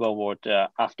use the river water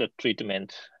after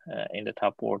treatment in the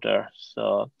tap water.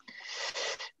 So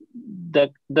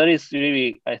that is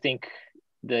really, I think,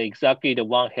 exactly the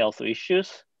one health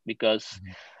issues, because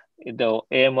the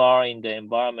AMR in the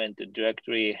environment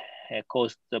directly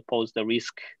pose the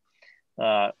risk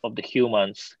of the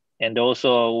humans, and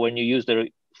also when you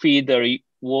feed the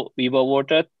river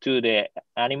water to the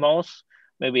animals,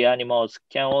 maybe animals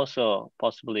can also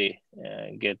possibly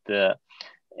get the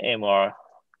AMR.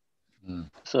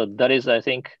 So that is, I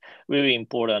think, really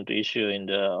important issue in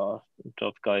the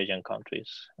tropical Asian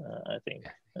countries, I think.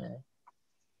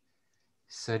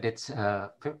 So that's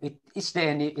is there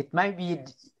any? It might be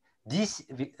this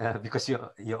because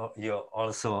you're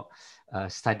also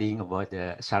studying about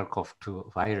the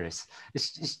SARS-CoV-2 virus.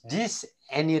 Is this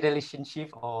any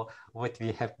relationship or what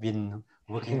we have been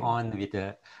working on with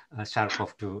the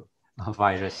SARS-CoV-2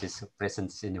 virus's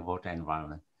presence in the water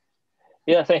environment?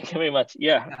 Yeah, thank you very much.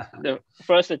 Yeah, the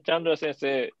first Chandra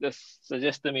Sensei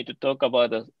suggested me to talk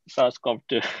about the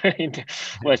SARS-CoV-2 in the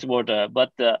wastewater,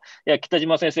 but yeah,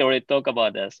 Kitajima Sensei already talked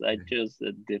about this. I chose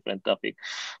a different topic.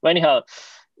 But anyhow,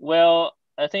 well,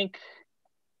 I think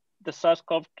the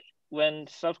when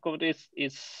SARS-CoV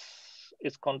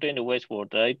is contained in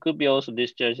wastewater, it could be also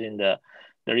discharged in the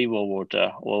river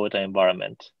water or water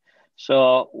environment.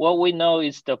 So what we know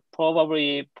is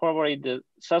probably the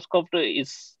SARS-CoV-2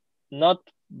 is not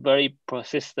very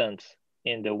persistent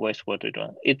in the wastewater.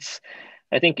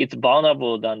 I think it's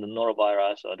vulnerable than the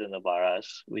norovirus or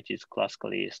adenovirus, which is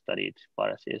classically studied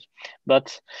viruses.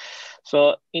 But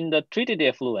so in the treated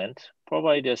effluent,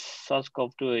 probably the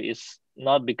SARS-CoV-2 is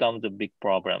not become the big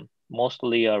problem.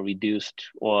 Mostly are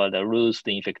reduced or lose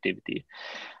the infectivity.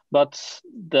 But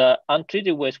the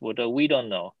untreated wastewater, we don't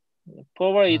know.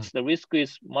 Probably the risk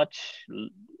is much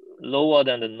lower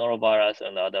than the norovirus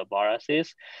and other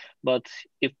viruses, but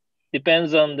it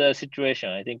depends on the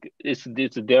situation. I think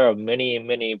there are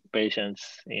many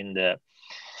patients in the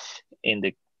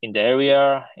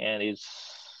area, and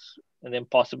then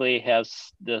possibly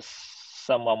has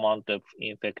some amount of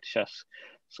infectious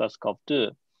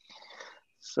SARS-CoV-2.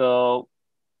 So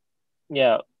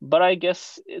yeah, but I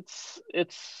guess it's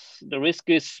the risk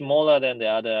is smaller than the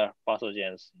other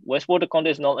pathogens. Wastewater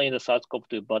contains not only the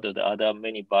SARS-CoV-2 but the other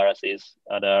many viruses,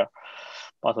 other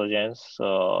pathogens.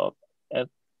 So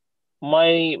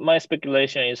my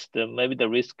speculation is that maybe the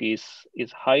risk is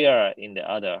higher in the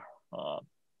other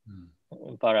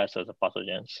viruses or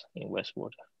pathogens in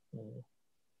wastewater.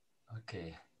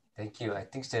 Okay, thank you. I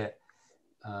think the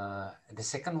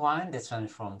second one, that's one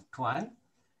from Tuan.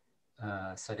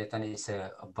 So that one is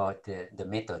about the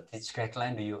method. Which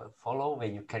guideline do you follow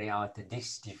when you carry out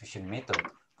this diffusion method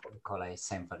for E. coli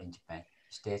sample in Japan?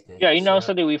 Yeah, in our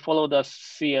study, we follow the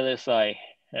CLSI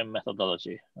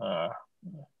methodology.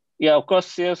 Yeah, of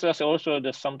course, CLSI also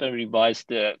sometimes revise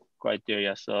the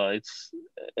criteria. So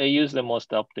I use the most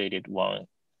updated one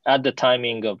at the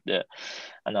timing of the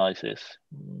analysis.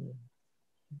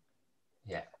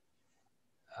 Yeah.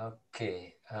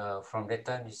 Okay. From that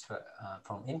one is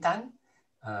from Intan.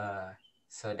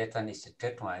 So that one is the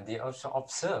third one. They also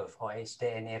observe, or is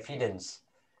there any evidence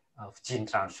of gene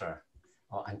transfer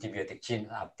or antibiotic gene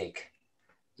uptake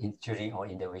during or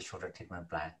in the wastewater treatment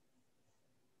plant?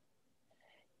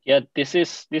 Yeah, this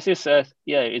is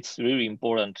it's really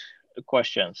important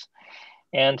questions,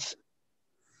 and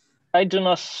I do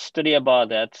not study about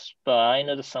that, but I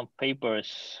know some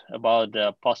papers about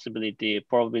the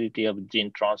probability of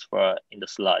gene transfer in the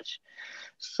sludge.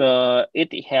 So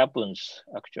it happens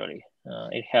actually.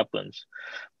 It happens,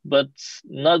 but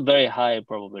not very high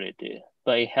probability.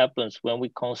 But it happens when we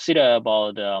consider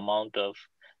about the amount of.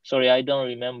 Sorry, I don't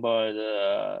remember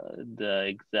the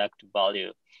exact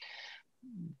value,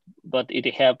 but it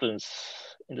happens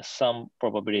in some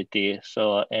probability.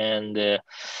 So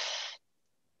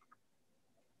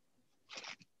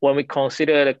when we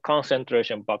consider the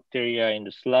concentration of bacteria in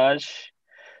the sludge,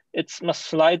 it must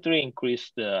slightly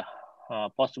increase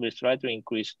possibly slightly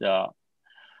increase the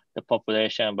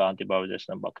population of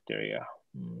antibiotic-resistant bacteria.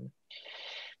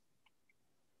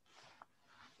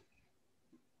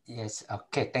 Yes.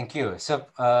 Okay. Thank you. So,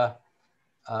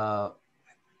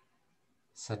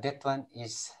 so that one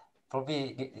is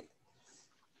probably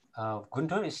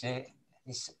Guntur is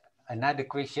another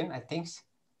question. I think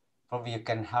probably you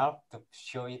can help to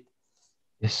show it.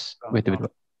 Yes, wait a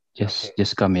minute. Okay.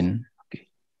 Just come in. Okay.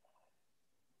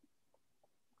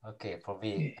 Okay,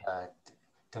 probably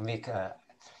to make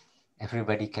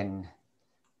everybody can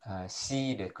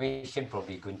see the question,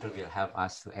 probably Guntur will help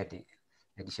us to add the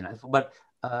additional. But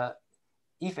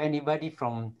if anybody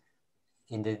from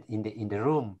in the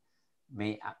room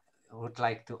would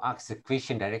like to ask the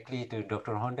question directly to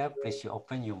Dr. Honda, please you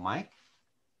open your mic.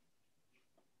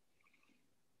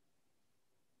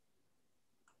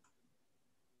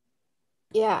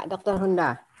 Yeah, Dr.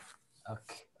 Honda.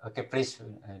 Okay, please.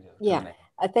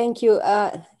 Thank you.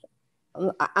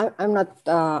 I'm not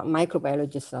a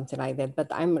microbiologist, something like that, but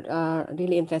I'm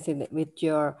really interested with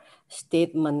your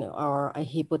statement or a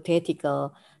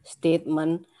hypothetical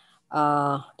statement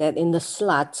that in the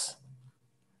sludge,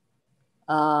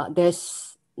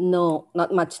 there's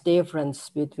not much difference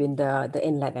between the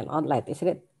inlet and outlet, isn't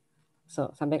it?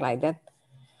 So something like that.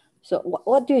 So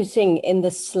what do you think in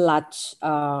the sludge,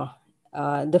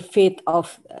 the fate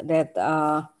of that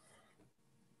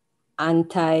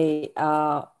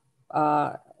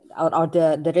or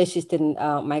the resistant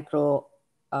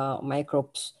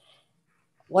microbes?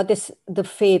 What is the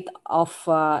fate of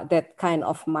that kind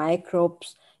of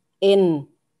microbes in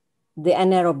the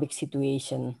anaerobic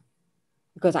situation?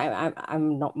 Because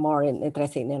I'm not more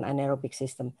interested in an anaerobic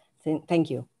system. Thank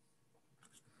you.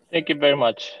 Thank you very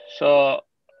much. So,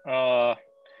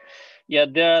 yeah,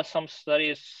 there are some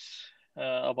studies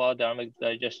about the anaerobic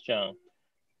digestion,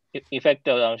 effect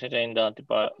of the in the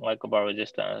microbial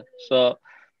resistance. So,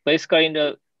 basically, in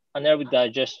the anaerobic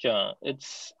digestion,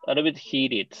 it's a little bit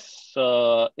heated,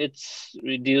 so it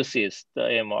reduces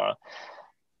the AMR.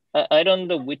 I don't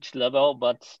know which level,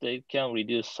 but they can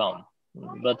reduce some,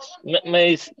 but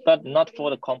not for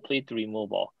the complete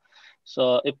removal.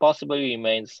 So it possibly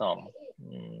remains some.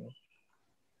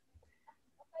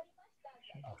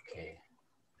 Okay.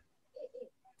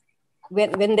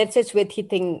 When that's a sweat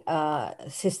heating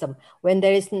system, when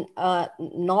there is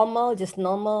normal,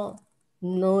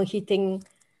 no heating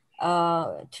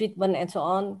treatment and so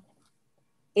on,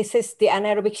 is this the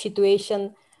anaerobic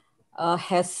situation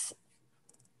has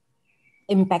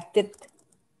impacted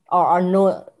or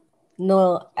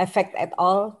no effect at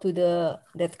all to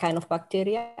that kind of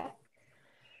bacteria?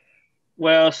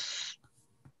 Well,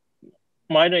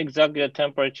 might not exactly the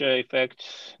temperature effect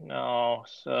now.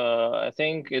 So I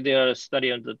think there are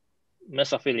study of the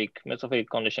mesophilic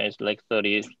condition is like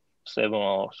 37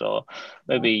 or so.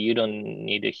 Maybe you don't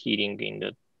need the heating in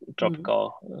the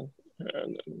tropical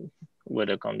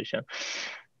weather condition.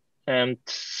 And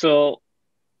so,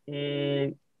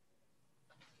 so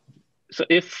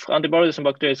if antibiotic-resistant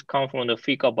bacteria come from the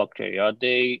fecal bacteria,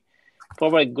 they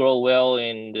probably grow well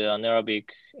in the anaerobic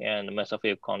and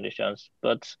mesophilic conditions.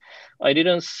 But I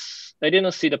didn't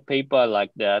see the paper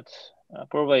like that.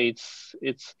 Probably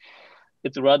it's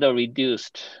rather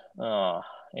reduced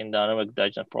in the anaerobic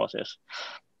digestion process.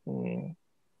 Okay.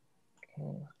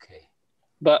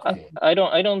 But okay. I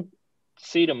don't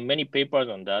see the many papers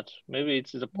on that. Maybe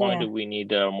it's the point that we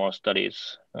need more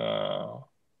studies.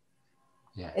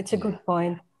 It's a good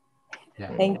point.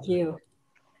 Yeah. Thank you.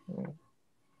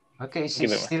 Okay, so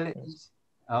still,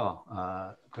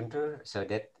 Guntur, so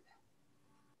that,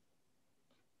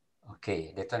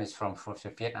 okay, that one is from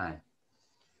Vietnam.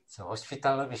 So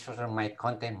hospital wastewater might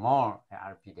contain more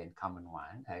ARP than common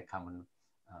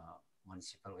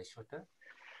municipal wastewater.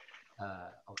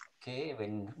 Okay,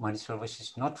 when municipal waste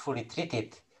is not fully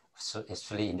treated, so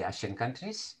especially in the Asian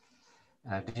countries,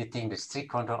 do you think the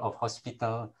strict control of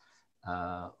hospital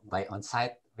by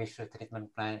on-site wastewater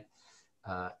treatment plant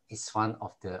is one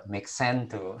of the makes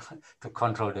sense to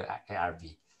control the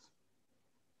ARB?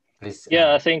 Please.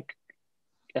 Yeah, I think.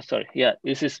 Sorry. Yeah,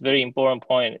 this is very important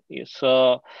point.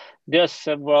 So there are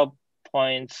several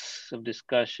points of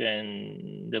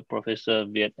discussion. The Professor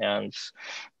Vietnam's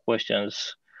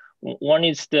questions. One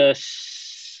is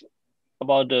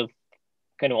about the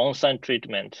kind of on-site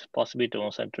treatment, possibility of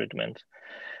on-site treatment,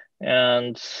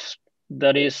 and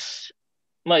that is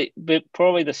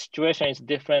probably the situation is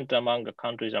different among the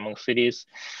countries, among cities,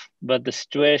 but the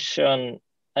situation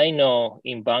I know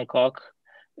in Bangkok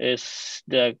is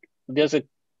the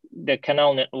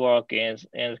canal network and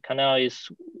canal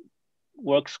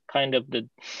works kind of the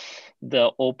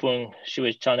open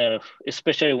sewage channel,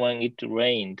 especially when it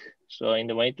rained. So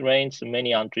when it rains,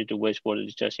 many untreated wastewater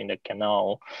is just in the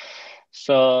canal.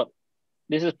 So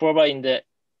this is probably in the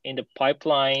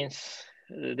pipelines.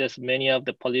 There's many of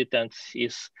the pollutants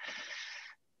is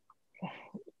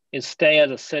it stays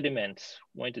as a sediment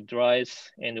when it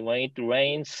dries, and when it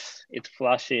rains, it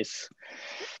flushes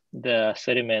the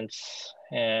sediments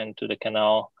into the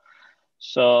canal.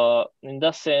 So in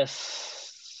that sense,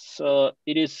 so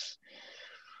it is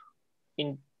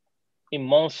in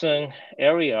monsoon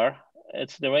area,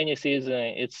 it's the rainy season,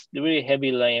 it's really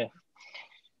heavy rain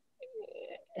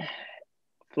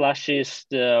flushes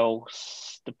the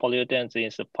pollutants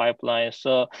in the pipeline.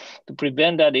 So to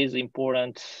prevent that is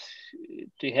important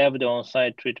to have the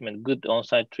on-site treatment, good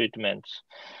on-site treatment.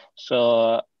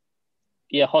 So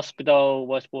yeah, hospital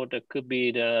wastewater could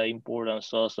be the important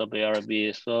source of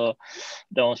ARB. So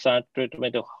the on-site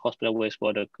treatment of hospital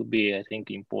wastewater could be, I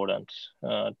think, important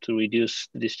to reduce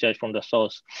the discharge from the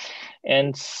source.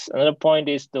 And another point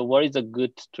is what is a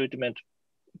good treatment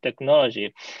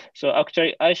technology. So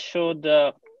actually, I showed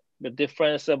the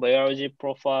difference of biology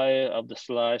profile of the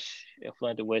sludge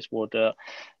effluent wastewater,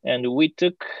 and we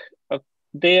took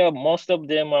most of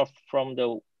them are from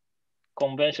the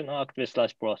conventional active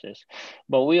sludge process,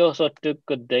 but we also took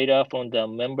data from the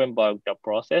membrane barrier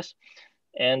process,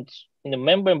 and in the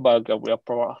membrane barrier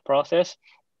process,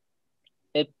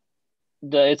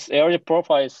 its area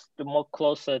profile is the more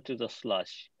closer to the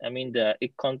sludge. I mean,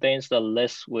 it contains the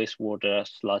less wastewater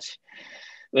sludge,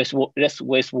 less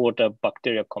wastewater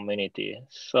bacteria community.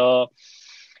 So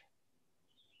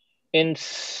the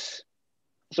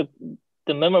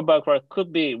membrane barrier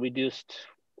could be reduced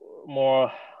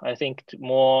more, I think,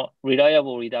 more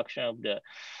reliable reduction of the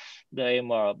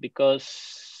AMR,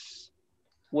 because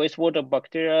wastewater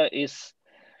bacteria is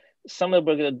some of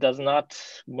the does not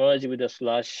merge with the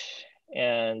sludge,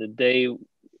 and they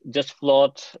just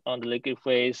float on the liquid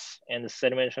phase, and the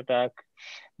sedimentation tank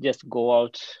just go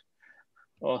out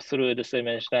or through the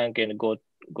sedimentation tank and go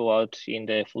out in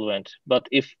the effluent. But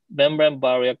if membrane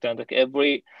bioreactor, like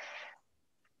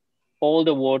all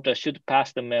the water should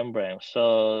pass the membrane,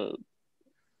 so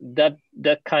that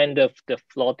kind of the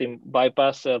floating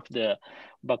bypass of the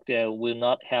bacteria will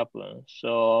not happen.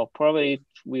 So probably it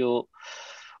will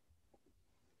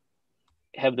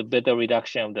have the better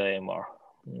reduction of the AMR.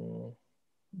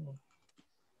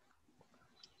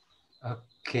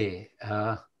 Okay,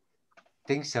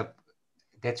 things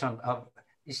that's one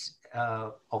is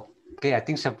okay. I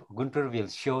think Guntur will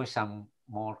show some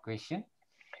more question.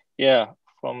 Yeah,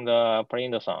 from the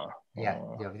Parindo-san. Yeah,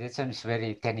 this one is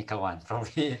very technical one,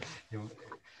 probably.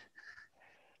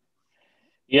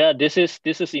 Yeah, this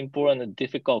is important and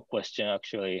difficult question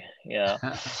actually. Yeah.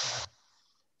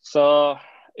 So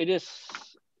it is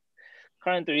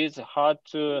currently it's hard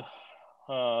to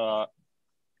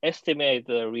estimate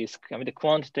the risk. I mean, the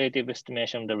quantitative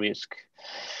estimation of the risk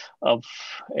of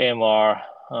AMR.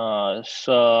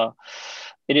 So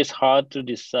it is hard to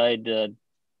decide the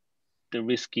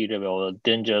risky level or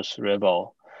dangerous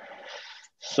level.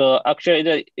 So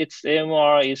actually, its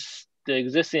AMR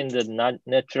exists in the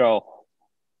natural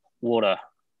water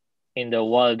in the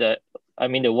wild. I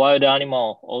mean, the wild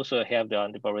animal also have the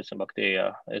antibiotic-resistant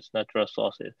bacteria. It's natural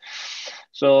sources.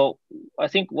 So I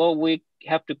think what we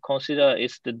have to consider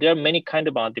is that there are many kinds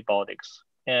of antibiotics,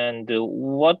 and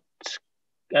what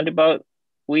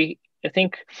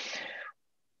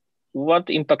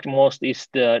impact most is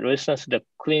the resistance to the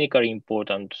clinically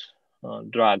important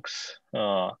drugs.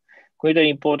 Clinically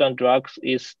important drugs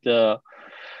is the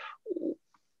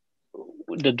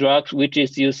drugs which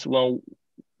is used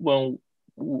when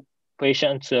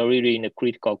patients are really in the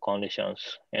critical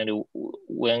conditions, and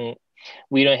when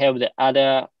we don't have the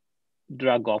other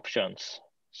drug options.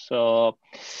 So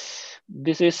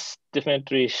this is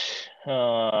definitely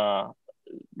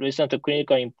resistance to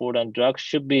clinically important drugs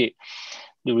should be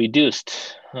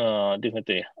reduced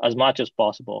definitely as much as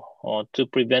possible to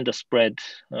prevent the spread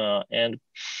and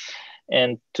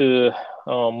to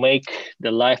make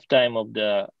the lifetime of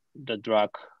the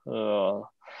drug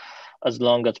as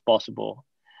long as possible.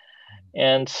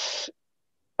 And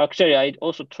actually, I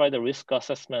also tried the risk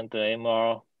assessment, the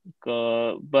MR,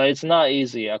 but it's not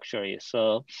easy actually.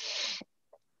 So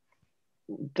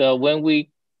when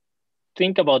we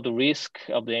think about the risk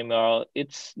of the MR,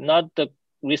 it's not the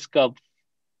risk of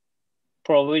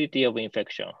probability of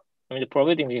infection. I mean, the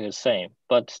probability is the same,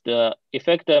 but the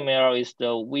effect of MR is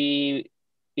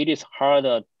it is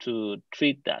harder to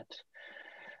treat that.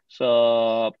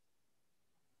 So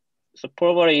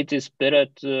probably it is better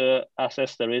to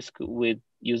assess the risk with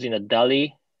using a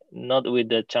DALI, not with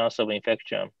the chance of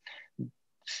infection.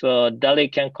 So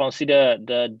DALI can consider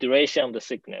the duration of the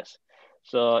sickness.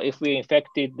 So if we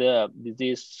infected the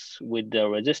disease with the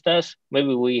resistance,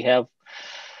 maybe we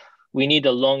need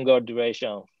a longer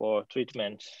duration for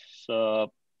treatment.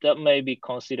 So that may be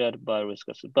considered by risk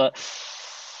assessment. But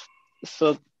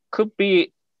so could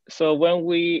be, so when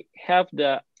we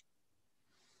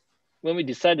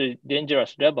decide the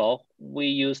dangerous level, we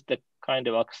use the kind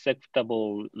of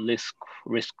acceptable risk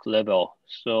level.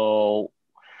 So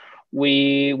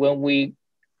when we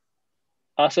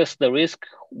assess the risk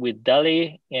with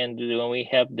DALI, and when we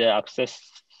have the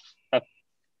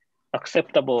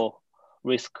acceptable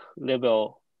risk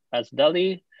level as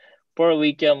DALI,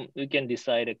 probably we can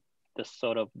decide the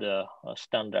sort of the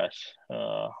standards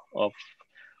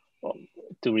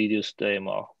to reduce the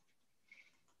MR.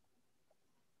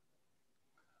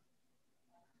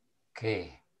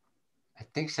 Okay, I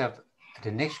think so.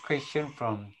 The next question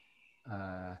from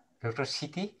Dr.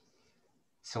 Siti.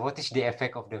 So what is the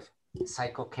effect of the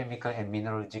psychochemical and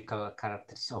mineralogical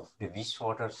characteristics of the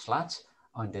wastewater sludge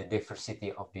on the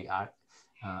diversity of the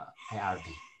ARB?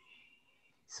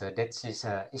 So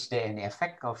that is there any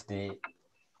effect of the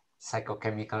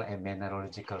psychochemical and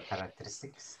mineralogical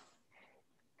characteristics?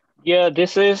 Yeah,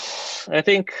 this is, I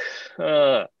think,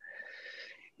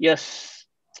 yes,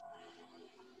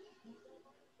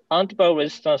 antibiotic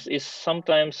resistance is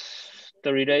sometimes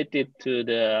related to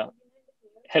the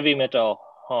heavy metal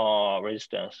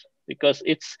resistance, because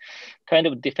it's kind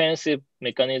of defensive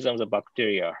mechanisms of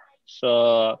bacteria.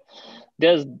 So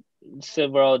there's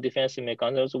several defensive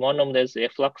mechanisms. One of them is a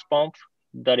flux pump.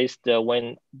 That is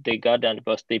when they got the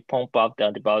antibiotics, they pump up the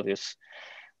antibiotics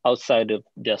outside of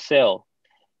their cell.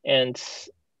 And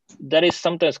that is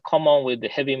sometimes common with the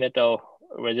heavy metal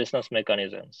resistance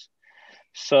mechanisms.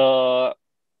 So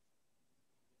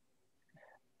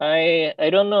I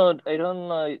don't know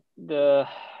the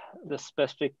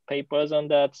specific papers on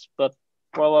that, but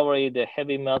probably the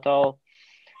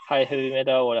high heavy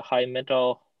metal or high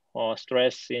metal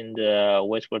stress in the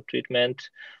wastewater treatment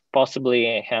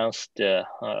possibly enhance the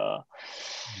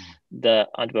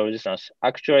antibiotic resistance.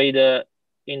 Actually,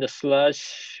 in the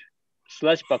sludge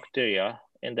bacteria,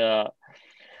 in the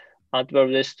antibiotic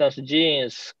resistance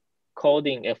genes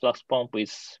coding a flux pump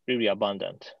is really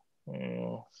abundant.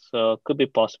 So it could be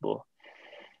possible.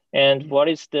 And what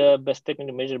is the best technique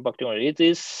to measure bacterial?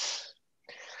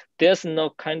 There's no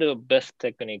kind of best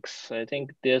techniques. I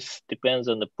think this depends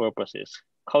on the purposes.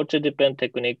 Culture dependent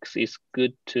techniques is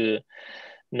good to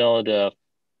know the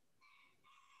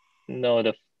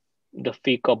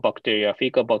fecal bacteria.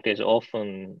 Fecal bacteria is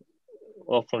often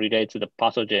related to the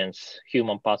pathogens,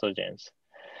 human pathogens.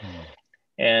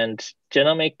 And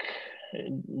genomic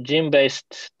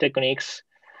gene-based techniques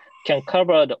can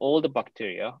cover all the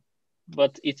bacteria,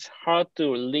 but it's hard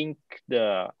to link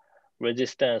the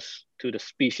resistance to the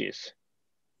species,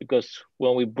 because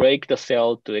when we break the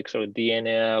cell to extract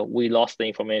DNA, we lost the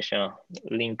information,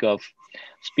 link of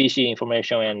species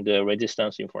information and the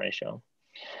resistance information.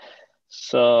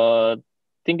 So I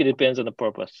think it depends on the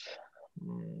purpose.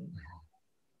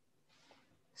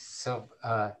 So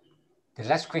the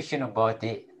last question about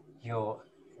that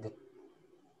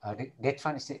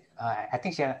one is, I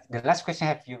think the last question,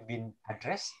 have you been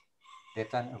addressed?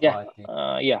 That one about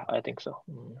yeah, I think so.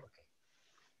 Okay.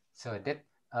 So that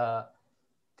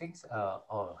things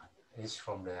is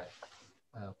from the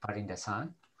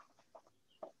Parindasan.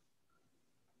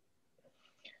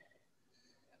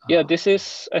 Yeah, this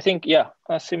is, I think,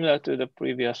 similar to the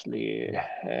previously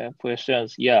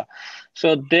questions. Yeah,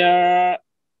 so there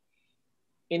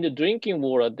in the drinking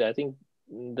water, I think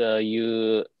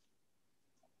I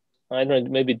don't know,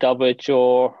 maybe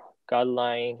WHO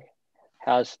guideline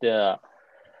has the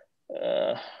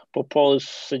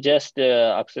suggest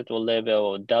the acceptable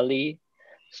level of DALI.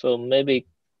 So maybe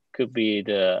could be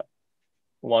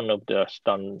one of the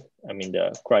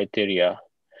the criteria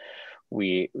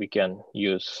we can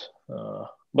use.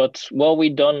 But what we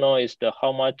don't know is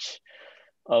how much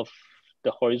of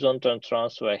the horizontal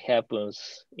transfer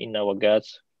happens in our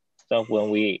guts. So when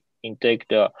we intake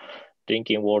the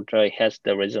drinking water, it has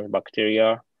the resistant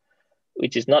bacteria,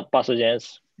 which is not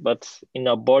pathogens, but in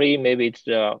our body, maybe it's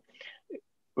the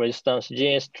resistance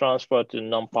genes transfer to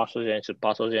non-pathogens to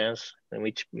pathogens,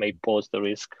 which may pose the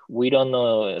risk. We don't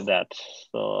know that.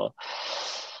 So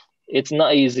it's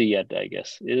not easy yet, I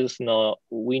guess. It is not,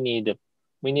 we need a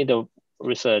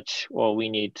research, or we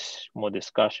need more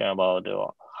discussion about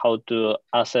how to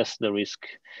assess the risk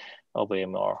of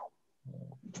AMR.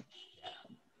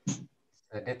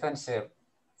 So that one's a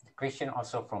question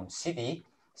also from Citi.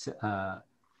 So,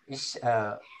 is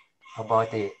about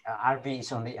the RB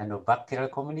is only in the bacterial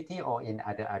community or in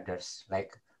others,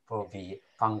 like probably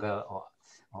fungal or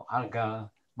algal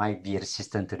might be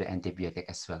resistant to the antibiotic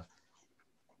as well?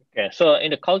 Okay, so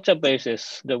in the culture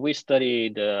basis, we study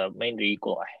mainly E.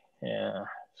 coli.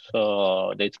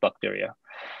 So that's bacteria.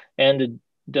 And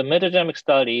The metagenomic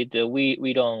study,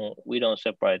 we don't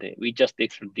separate it. We just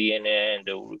extract DNA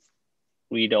and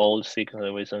read all sequence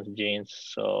of resonance genes.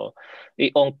 So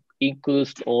it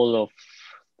includes all of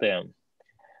them,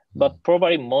 but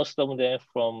probably most of them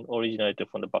originated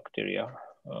from the bacteria.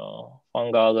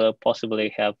 Fungal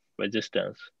possibly have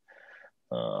resistance,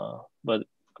 but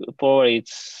probably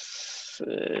it's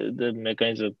the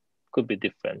mechanism could be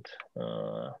different.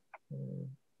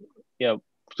 Yeah,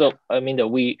 so I mean that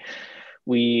we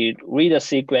read a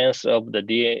sequence of the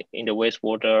DNA in the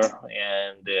wastewater,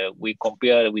 and we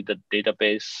compare it with the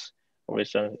database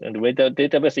resonance. And the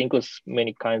database includes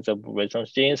many kinds of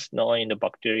resonance genes, not only in the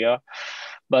bacteria,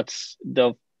 but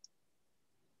the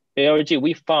ARG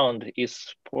we found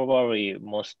is probably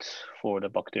most for the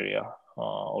bacteria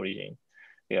origin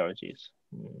ARGs.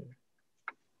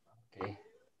 Okay,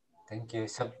 thank you.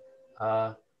 So,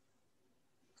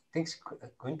 thanks,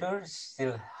 Gunter.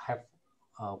 Still have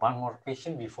one more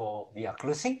question before we are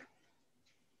closing.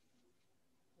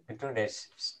 Gunter, there's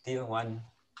still one.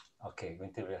 Okay,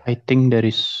 Gunter will have. I think there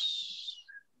is.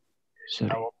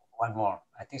 Sorry. One more.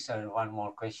 I think so. One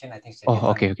more question. I think. So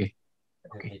okay.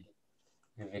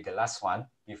 Will be the last one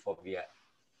before we are.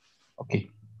 Okay.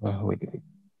 Wait.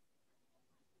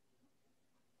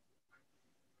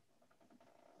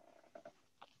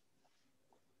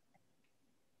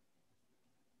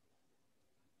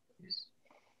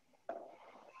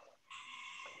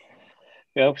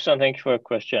 Yeah, so thank you for your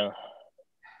question.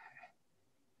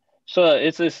 So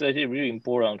it's a really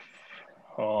important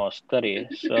study.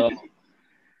 So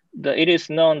it is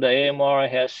known the AMR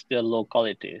has the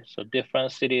locality. So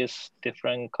different cities,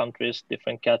 different countries,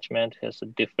 different catchment has a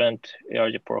different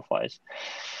ARG profiles.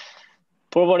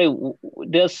 Probably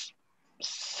there's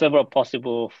several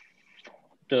possible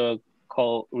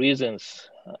reasons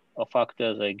or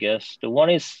factors, I guess.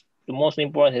 The most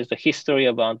important is the history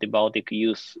of antibiotic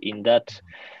use in that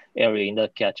area, in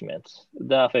that catchment.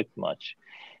 That affects much.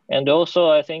 And also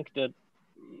I think that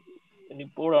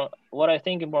important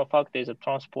factor is the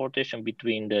transportation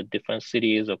between the different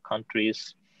cities or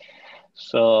countries.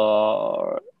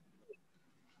 So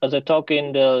as I talk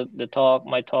in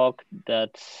my talk,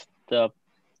 that the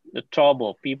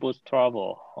people's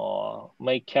travel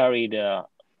may carry the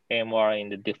AMR in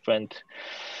the different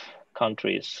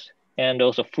countries, and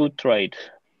also food trade,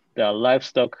 the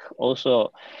livestock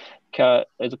also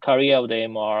is a carrier of the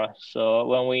AMR. So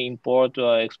when we import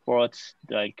or export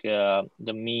like the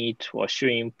meat or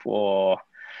shrimp or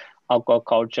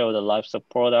aquaculture or the livestock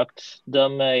products, that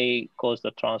may cause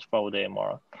the transfer of the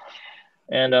AMR.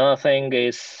 And another thing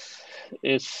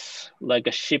is like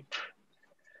a ship.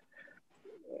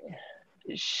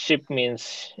 Ship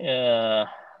means the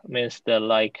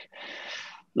like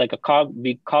a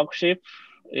big cargo ship.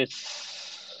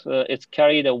 It's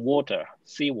carry the water,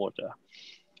 seawater.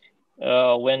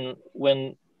 When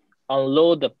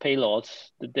unload the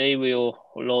payloads, they will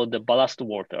load the ballast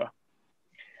water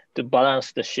to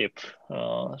balance the ship.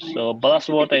 So ballast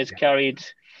water is carried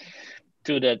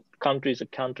to the countries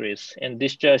and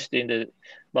discharged in the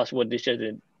ballast water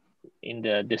discharged in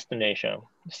the destination.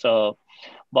 So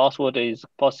ballast water is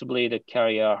possibly the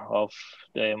carrier of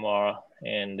the AMR,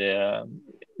 and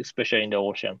especially in the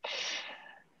ocean.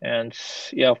 And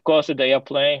yeah, of course, the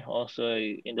airplane also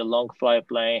in the long flight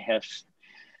plane has.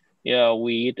 Yeah,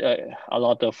 we eat a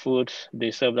lot of food. They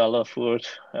serve a lot of food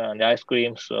and ice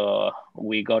cream. So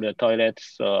we go to the toilet.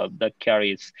 So that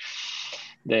carries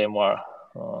the AMR.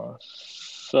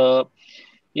 So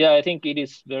yeah, I think it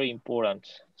is very important.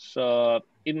 So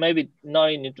it may be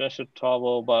not in international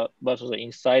travel, but also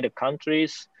inside the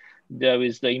countries, there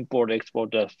is the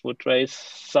import-export of food trade.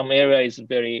 Some area is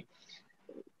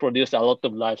produce a lot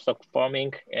of livestock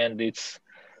farming, and it's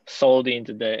sold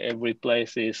into many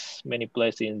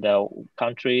places in the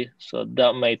country. So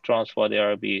that may transfer the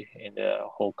RB in the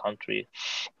whole country.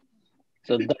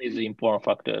 So that is the important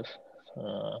factors.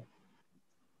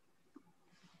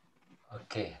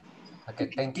 Okay,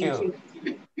 thank you.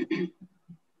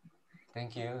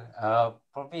 Thank you.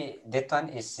 Probably that one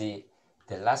is the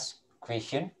last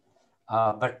question.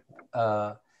 But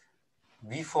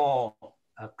before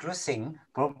closing,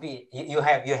 probably you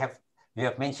have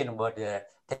mentioned about the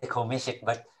take-home message,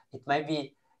 but it might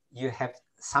be you have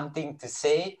something to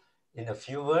say in a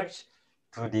few words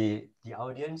to the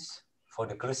audience for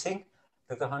the closing,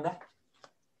 Dr. Honda.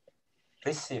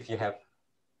 Please, if you have.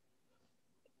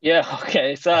 Yeah.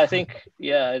 Okay. So I think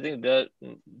there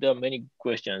are many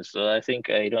questions. So I think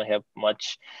I don't have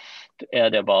much to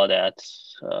add about that.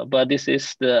 But this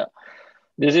is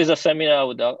a seminar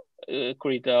with the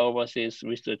Kurita Overseas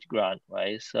Research Grant,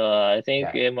 right? So I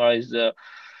think AMR is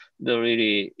the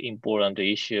really important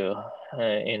issue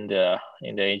in the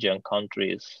Asian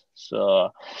countries.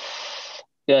 So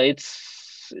yeah,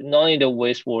 it's not only the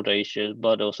wastewater issues,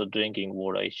 but also drinking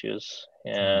water issues,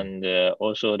 and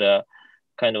also the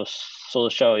kind of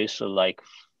social issue, like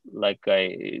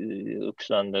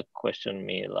Alexander questioned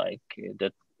me, like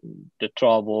the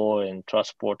trouble and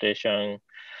transportation,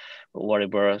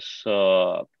 whatever.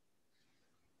 So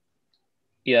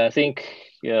yeah, I think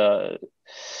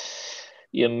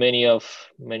many of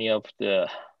the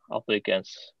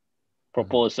applicants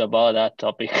propose about that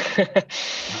topic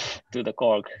to the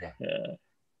Cork.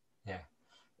 Yeah.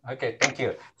 Okay, thank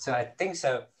you. So I think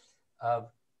so,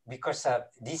 because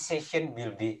this session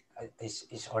will be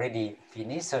is already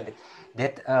finished, so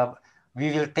that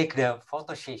we will take the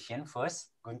photo session first.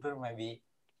 Guntur, maybe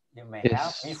you may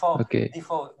help before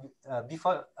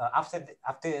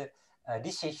after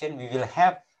this session, we will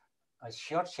have a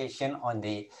short session on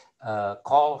the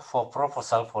call for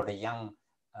proposal for the young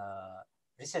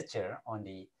researcher on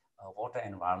the water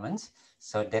environment.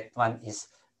 So that one is,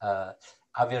 I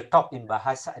will talk in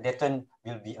Bahasa. That one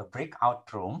will be a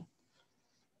breakout room.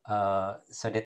 So that